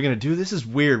and forth. Are we going to do this? This is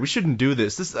weird. We shouldn't do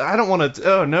this. I don't want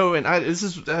to. Oh no. And this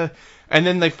is. And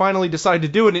then they finally decide to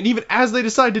do it. And even as they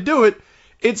decide to do it,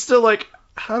 it's still like,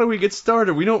 how do we get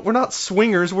started? We're not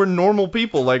swingers. We're normal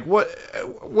people. Like what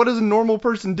does a normal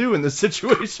person do in this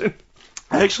situation?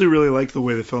 I actually really like the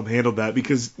way the film handled that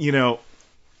because you're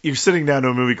sitting down to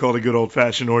a movie called A Good Old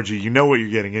Fashioned Orgy. You know what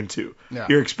you're getting into. Yeah.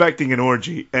 You're expecting an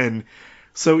orgy, and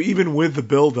so even with the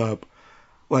build up,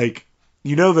 like.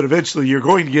 You know that eventually you're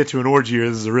going to get to an orgy, or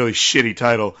this is a really shitty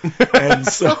title. And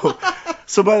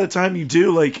so by the time you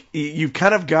do, like, you've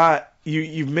kind of got,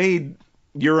 you've made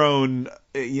your own,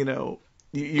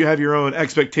 you have your own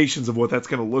expectations of what that's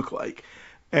going to look like.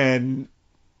 And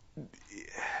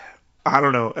I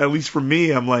don't know, at least for me,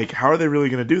 I'm like, how are they really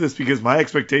going to do this? Because my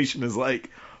expectation is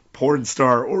like porn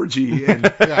star orgy. And,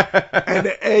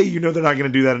 and A, they're not going to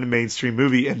do that in a mainstream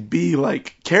movie. And B,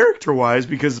 like, character-wise,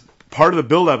 because part of the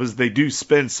build-up is they do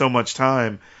spend so much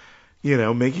time,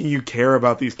 making you care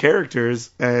about these characters,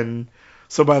 and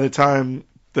so by the time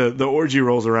the orgy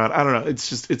rolls around, I don't know,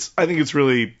 I think it's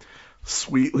really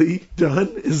sweetly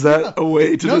done. Is that a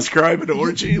way to describe an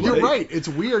orgy? You're right. It's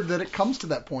weird that it comes to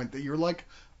that point that you're like,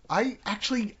 I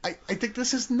think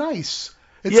this is nice.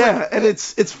 And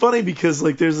it's funny because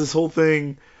like there's this whole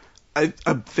thing. I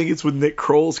think it's with Nick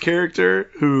Kroll's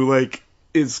character who like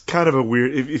is kind of a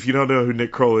weird. If you don't know who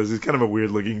Nick Kroll is, he's kind of a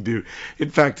weird looking dude. In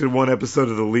fact, in one episode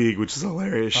of The League, which is a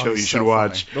hilarious show you should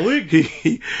watch, The League,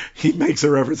 he makes a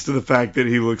reference to the fact that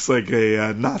he looks like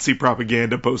a Nazi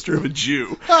propaganda poster of a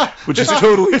Jew, which is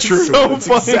totally true. It's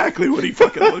exactly what he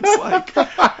fucking looks like.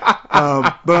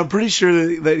 But I'm pretty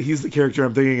sure that he's the character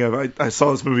I'm thinking of. I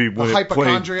saw this movie when it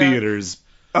played theaters.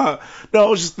 No,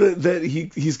 it's just that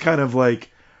he's kind of like.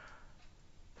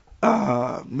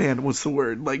 Man, what's the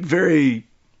word? Like very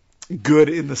good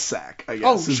in the sack, I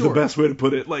guess is the best way to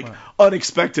put it. Like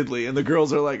unexpectedly, and the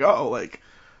girls are like, oh, like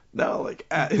no, like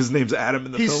his name's Adam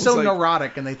in the film. He's so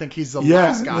neurotic, and they think he's the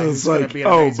last guy who's going to be an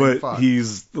amazing fuck.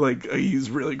 He's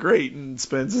really great and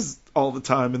spends all the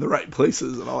time in the right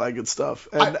places and all that good stuff.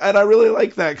 And I really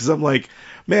like that because I'm like,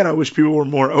 man, I wish people were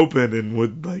more open and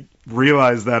would like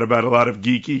realize that about a lot of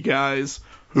geeky guys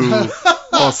who.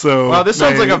 Also, wow, this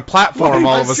sounds like a platform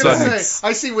all of a sudden.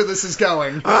 I see where this is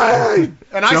going. I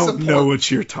don't know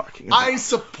what you're talking about. I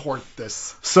support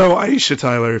this. So, Aisha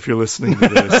Tyler, if you're listening to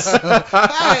this. Hey!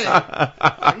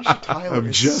 Aisha Tyler I'm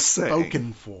is just saying.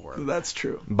 spoken for. That's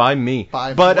true. By me.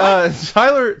 Tyler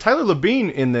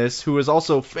Labine in this, who is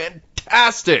also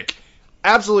fantastic.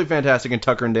 Absolutely fantastic in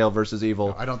Tucker and Dale versus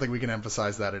Evil. I don't think we can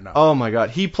emphasize that enough. Oh my god.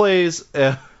 He plays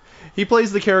the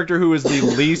character who is the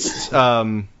least...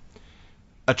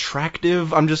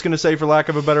 attractive, I'm just going to say for lack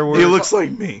of a better word. He looks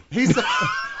like me. He's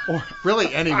or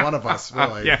really any one of us,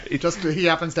 really. Yeah, he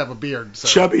happens to have a beard. So.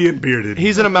 Chubby and bearded.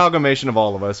 He's an amalgamation of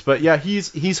all of us. But yeah,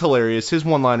 he's hilarious. His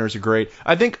one-liners are great.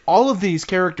 I think all of these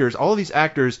characters, all of these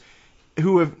actors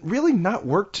who have really not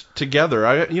worked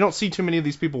together. You don't see too many of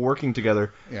these people working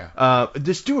together. Yeah.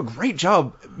 Just do a great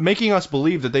job making us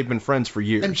believe that they've been friends for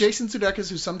years. And Jason Sudeikis,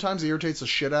 who sometimes irritates the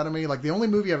shit out of me. Like the only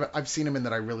movie I've seen him in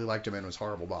that I really liked him in was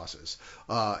Horrible Bosses.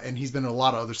 And he's been in a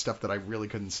lot of other stuff that I really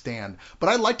couldn't stand. But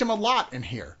I liked him a lot in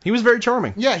here. He was very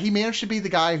charming. Yeah, he managed to be the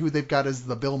guy who they've got as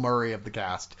the Bill Murray of the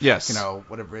cast. Yes. You know,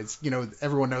 whatever it's,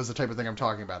 everyone knows the type of thing I'm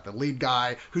talking about. The lead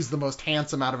guy who's the most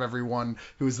handsome out of everyone,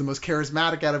 who is the most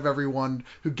charismatic out of everyone,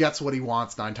 who gets what he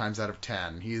wants 9 times out of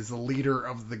 10. He is the leader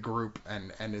of the group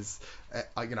and is,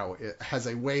 has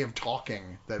a way of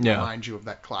talking that reminds you of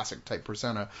that classic type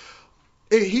persona.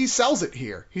 He sells it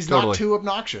here. He's not too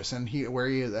obnoxious, and he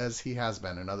has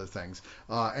been in other things.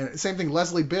 And same thing,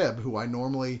 Leslie Bibb, who I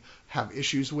normally have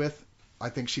issues with. I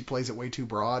think she plays it way too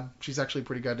broad. She's actually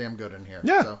pretty goddamn good in here.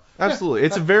 Yeah, absolutely.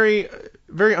 It's a very,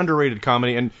 very underrated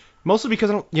comedy, and mostly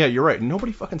because you're right.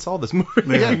 Nobody fucking saw this movie.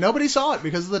 Yeah, nobody saw it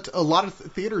because a lot of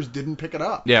theaters didn't pick it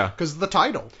up. Yeah, because of the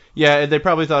title. Yeah, they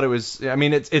probably thought it was. I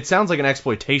mean, it sounds like an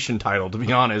exploitation title to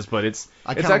be honest, but it's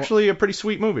actually a pretty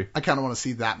sweet movie. I kind of want to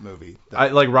see that movie. I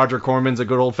like Roger Corman's A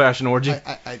Good Old Fashioned Orgy.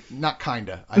 Not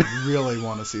kinda. I really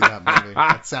want to see that movie.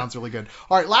 That sounds really good.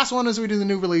 All right, last one as we do the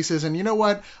new releases, and you know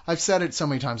what? I've said it so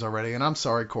many times already, and I'm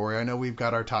sorry, Corey. I know we've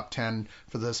got our top 10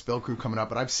 for the Spill Crew coming up,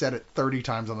 but I've said it 30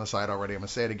 times on the site already. I'm gonna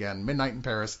say it again. Midnight in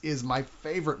Paris is my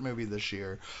favorite movie this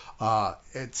year.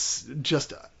 It's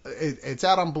just it's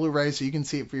out on Blu-ray, so you can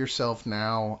see it for yourself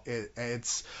now.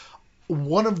 It's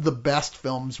one of the best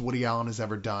films Woody Allen has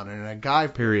ever done, and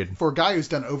for a guy who's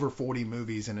done over 40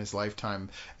 movies in his lifetime,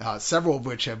 several of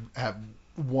which have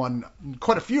won,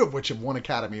 quite a few of which have won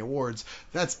Academy Awards.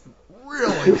 That's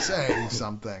really saying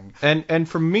something. And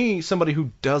for me, somebody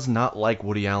who does not like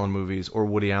Woody Allen movies or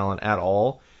Woody Allen at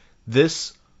all,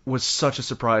 this was such a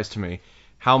surprise to me.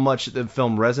 How much the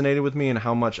film resonated with me and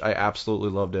how much I absolutely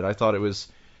loved it. I thought it was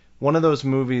one of those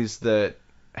movies that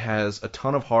has a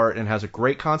ton of heart and has a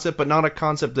great concept, but not a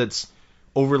concept that's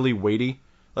overly weighty.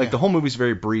 Like the whole movie's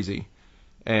very breezy,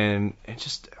 and it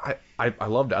just I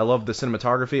loved it. I loved the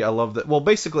cinematography. I loved that. Well,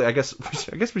 basically, I guess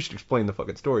we should explain the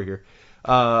fucking story here.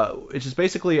 It's just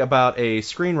basically about a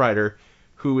screenwriter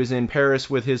who is in Paris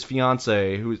with his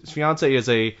fiance. His fiance is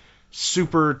a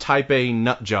super type A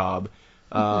nut job.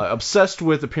 Obsessed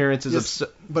with appearances. Yes,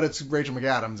 but it's Rachel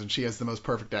McAdams, and she has the most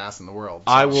perfect ass in the world.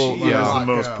 So she is the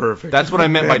most perfect. That's what I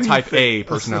meant by type A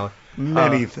personality.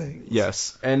 Many things.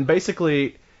 Yes, and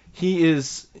basically he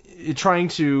is trying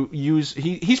to use.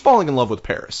 He's falling in love with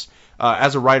Paris.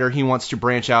 As a writer, he wants to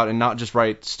branch out and not just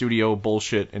write studio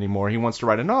bullshit anymore. He wants to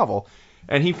write a novel,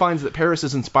 and he finds that Paris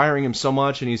is inspiring him so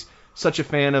much, and he's such a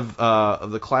fan of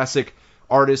the classic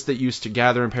artists that used to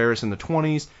gather in Paris in the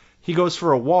 1920s. He goes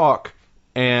for a walk.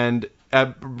 And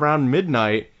at around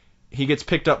midnight, he gets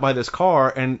picked up by this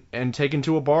car and taken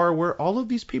to a bar where all of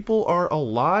these people are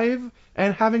alive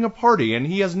and having a party, and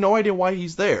he has no idea why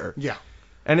he's there. Yeah.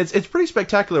 And it's pretty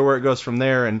spectacular where it goes from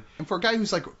there. And for a guy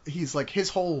who's like his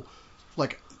whole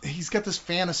he's got this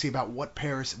fantasy about what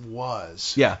Paris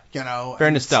was. Yeah. You know,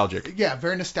 very nostalgic. Yeah,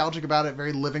 very nostalgic about it,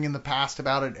 very living in the past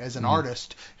about it as an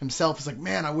artist himself. Is like,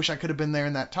 man, I wish I could have been there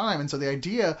in that time. And so the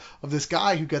idea of this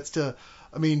guy who gets to,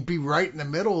 I mean, be right in the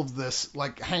middle of this,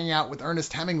 like hanging out with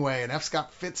Ernest Hemingway and F.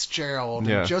 Scott Fitzgerald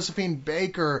and Josephine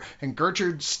Baker and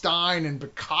Gertrude Stein and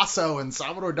Picasso and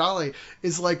Salvador Dali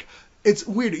is like, it's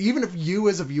weird. Even if you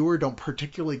as a viewer don't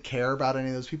particularly care about any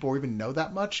of those people or even know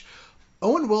that much,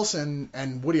 Owen Wilson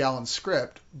and Woody Allen's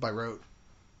script by rote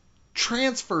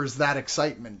transfers that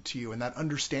excitement to you and that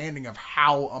understanding of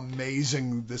how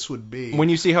amazing this would be. When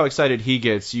you see how excited he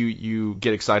gets, you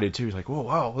get excited too. You're like, whoa,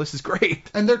 wow, this is great.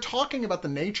 And they're talking about the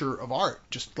nature of art,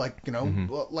 just like, you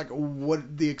know, like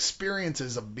what the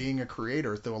experiences of being a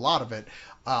creator through a lot of it.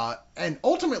 And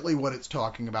ultimately what it's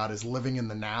talking about is living in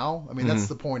the now. I mean, that's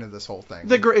the point of this whole thing.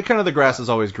 The grass is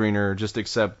always greener, just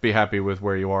accept, be happy with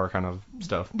where you are kind of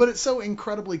stuff. But it's so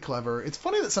incredibly clever. It's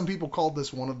funny that some people called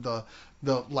this one of the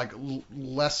like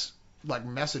less like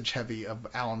message heavy of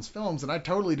Allen's films, and I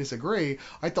totally disagree.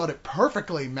 I thought it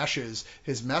perfectly meshes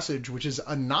his message, which is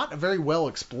not a very well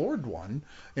explored one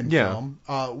in film,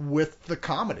 with the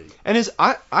comedy. And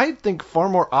I think far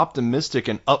more optimistic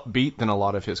and upbeat than a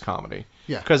lot of his comedy.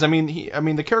 Yeah. Because I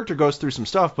mean the character goes through some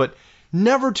stuff, but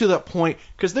never to that point.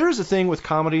 Because there is a thing with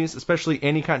comedies, especially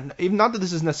any kind. Even not that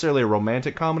this is necessarily a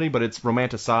romantic comedy, but it's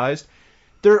romanticized.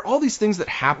 There are all these things that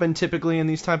happen typically in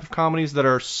these type of comedies that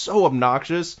are so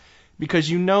obnoxious because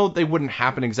you know they wouldn't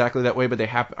happen exactly that way, but they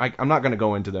happen. I'm not going to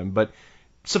go into them, but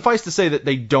suffice to say that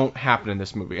they don't happen in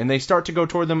this movie, and they start to go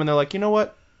toward them, and they're like, you know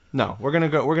what? No, we're gonna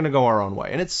go our own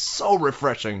way, and it's so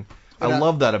refreshing. I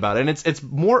love that about it, and it's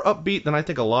more upbeat than I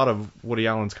think a lot of Woody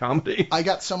Allen's comedy. I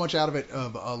got so much out of it,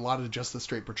 of a lot of just the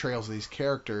straight portrayals of these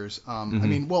characters. I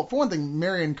mean, well, for one thing,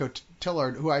 Marion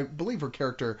Cotillard, who I believe her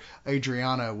character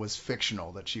Adriana was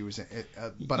fictional, that she was,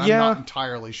 but I'm not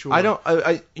entirely sure.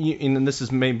 And this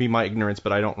is maybe my ignorance,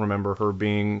 but I don't remember her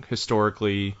being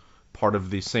historically part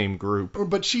of the same group.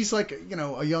 But she's like, you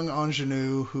know, a young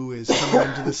ingenue who is coming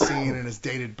into the scene and is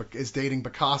dating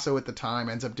Picasso at the time,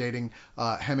 ends up dating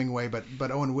Hemingway,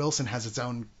 but Owen Wilson has its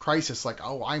own crisis, like,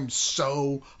 oh, I'm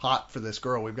so hot for this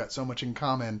girl, we've got so much in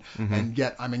common, and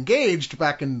yet I'm engaged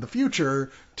back in the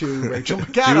future to Rachel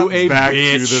McAdams. Back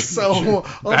to the so,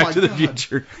 back to the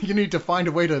future. You need to find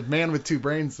a way to man with two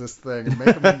brains this thing and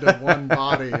make them into one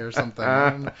body or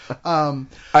something.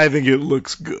 I think it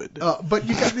looks good. But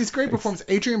you got these great performances.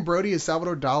 Adrian Brody as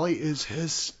Salvador Dali is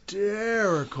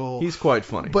hysterical. He's quite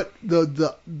funny. But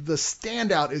the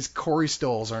standout is Corey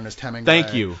Stoll's Ernest Hemingway.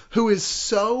 Thank you. Who is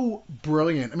so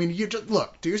brilliant. I mean, you just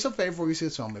look, do yourself a favor before you see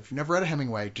this film. If you've never read a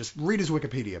Hemingway, just read his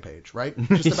Wikipedia page, right?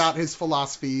 Just about his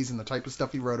philosophies and the type of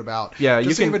stuff he wrote about. Yeah,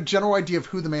 just so you have a general idea of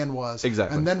who the man was.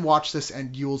 Exactly. And then watch this,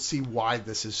 and you'll see why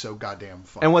this is so goddamn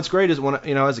fun. And what's great is when,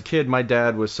 you know, as a kid, my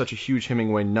dad was such a huge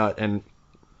Hemingway nut, and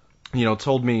you know,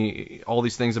 told me all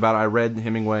these things about it. I read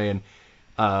Hemingway, and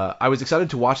I was excited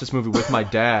to watch this movie with my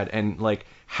dad, and like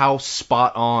how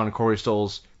spot on Corey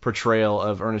Stoll's portrayal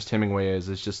of Ernest Hemingway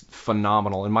is just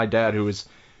phenomenal. And my dad, who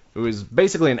is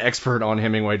basically an expert on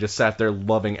Hemingway, just sat there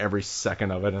loving every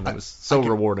second of it, and it was so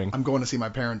rewarding. I'm going to see my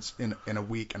parents in a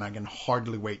week, and I can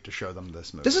hardly wait to show them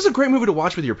this movie. This is a great movie to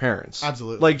watch with your parents.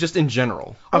 Absolutely. Like, just in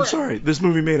general. I'm sorry, this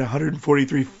movie made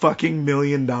 $143 fucking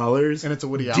million. And it's a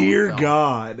Woody Allen Dear film.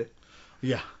 God.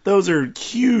 Yeah. Those are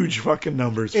huge fucking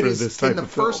numbers for this type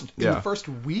of film. In the first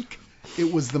week,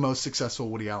 it was the most successful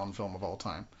Woody Allen film of all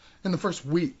time. In the first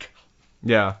week.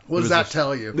 Yeah. What does that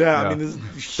tell you? Yeah, I mean, this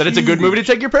is that it's a good movie to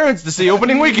take your parents to see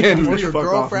opening weekend. Or huge your fuck off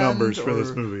girlfriend numbers for or-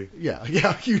 this movie. Yeah,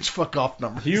 huge fuck off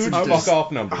numbers. Huge It's fuck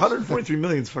off numbers. 143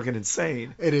 million is fucking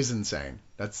insane. It is insane.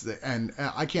 And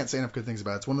I can't say enough good things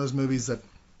about it. It's one of those movies that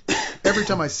every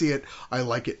time I see it, I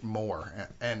like it more,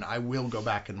 and I will go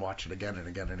back and watch it again and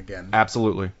again and again.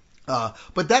 Absolutely.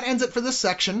 But that ends it for this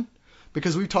section,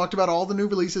 because we've talked about all the new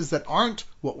releases that aren't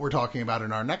what we're talking about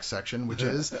in our next section, which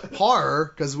is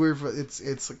horror. Because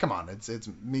it's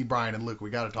me, Brian, and Luke. We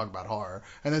got to talk about horror.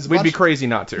 And We'd be crazy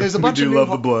not to. There's a bunch of new love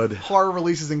the blood. horror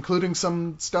releases, including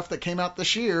some stuff that came out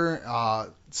this year.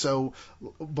 So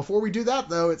before we do that,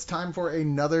 though, it's time for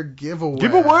another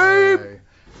giveaway.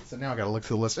 So now I got to look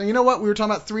through the list. And you know what? We were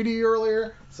talking about 3D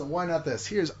earlier, so why not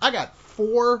this? I got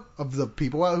 4 of the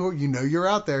people who you're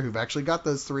out there who've actually got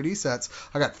those 3D sets.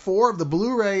 I got 4 of the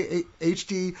Blu-ray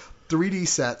HD 3D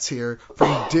sets here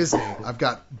from Disney. I've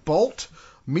got Bolt,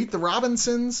 Meet the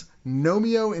Robinsons,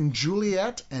 Romeo and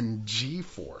Juliet, and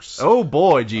G-Force. Oh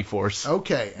boy, G-Force.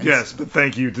 Okay. And Yes, but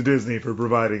thank you to Disney for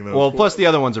providing those. Well, for plus us. the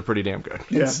other ones are pretty damn good.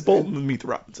 Yeah, Bolton and Meet the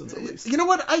Robinsons at least. You know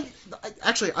what?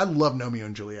 I love Romeo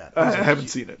and Juliet. I haven't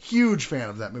seen it. Huge fan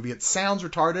of that movie. It sounds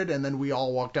retarded, and then we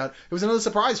all walked out. It was another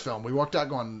surprise film. We walked out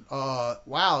going,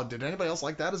 wow, did anybody else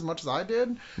like that as much as I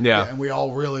did? Yeah. And we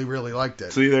all really, really liked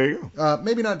it. See, there you go.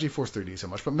 Maybe not G-Force 3D so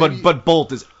much, but maybe... But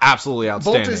Bolt is absolutely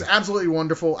outstanding. Bolt is absolutely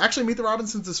wonderful. Actually, Meet the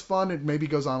Robinsons is fun. It maybe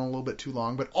goes on a little bit too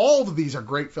long, but all of these are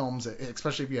great films,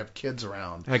 especially if you have kids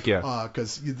around. Heck yeah.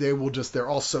 Because they're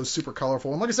all so super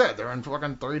colorful. And like I said, they're in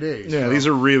fucking 3D. Yeah, these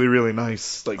are really, really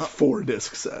nice, like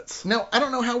 4-disc sets. Now, I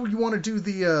don't know how you want to do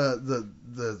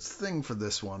the thing for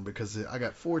this one, because I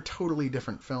got 4 totally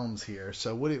different films here.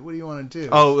 So what do you want to do?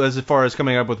 Oh, as far as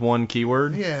coming up with one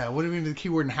keyword? Yeah, what do we do the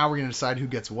keyword and how we're going to decide who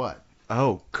gets what?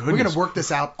 Oh, goodness. We're going to work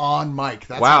this out on mic.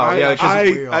 That's Wow, how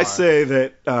yeah, I say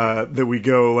that we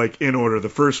go like in order, the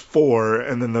first 4,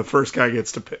 and then the first guy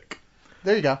gets to pick.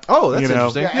 There you go. Oh, that's You know?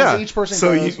 interesting. Yeah, Yeah. as each person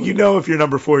So goes. you know if you're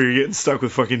number 4, you're getting stuck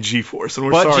with fucking G-Force, and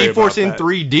we're But sorry G-Force about in that.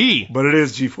 3D. But it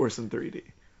is G-Force in 3D.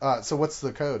 So what's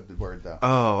the code word, though?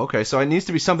 Oh, okay. So it needs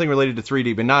to be something related to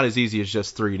 3D, but not as easy as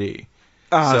just 3D.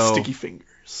 So- Sticky fingers.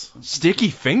 Sticky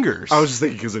fingers. I was just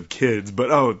thinking because of kids, but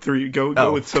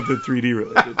go with something 3D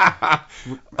related.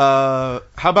 How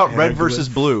about red good. versus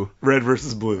blue? Red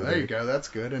versus blue. There you go. That's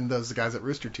good. And those guys at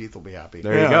Rooster Teeth will be happy.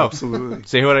 There you go. Absolutely.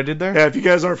 See what I did there? Yeah, if you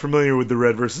guys aren't familiar with the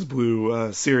Red versus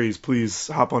Blue series, please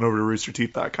hop on over to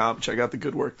roosterteeth.com and check out the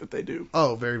good work that they do.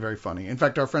 Oh, very, very funny. In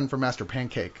fact, our friend from Master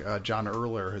Pancake, John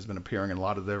Erler, has been appearing in a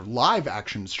lot of their live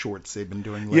action shorts they've been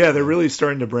doing lately. Yeah, they're really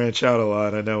starting to branch out a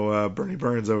lot. I know Bernie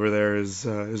Burns over there is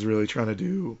really trying to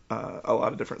do a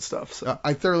lot of different stuff. So.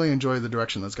 I thoroughly enjoy the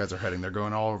direction those guys are heading. They're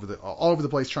going all over the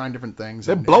place, trying different things.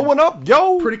 They're and blowing up,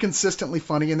 yo! pretty consistently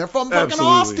funny, and they're from fucking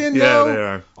Absolutely. Austin, yeah, yo. they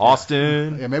are.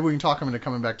 Austin. Yeah, maybe we can talk them into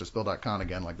coming back to Spill.com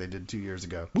again like they did 2 years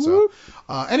ago. So,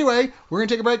 anyway, we're going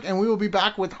to take a break, and we will be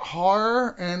back with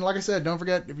horror. And like I said, don't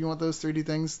forget, if you want those 3D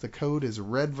things, the code is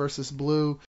red versus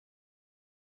blue.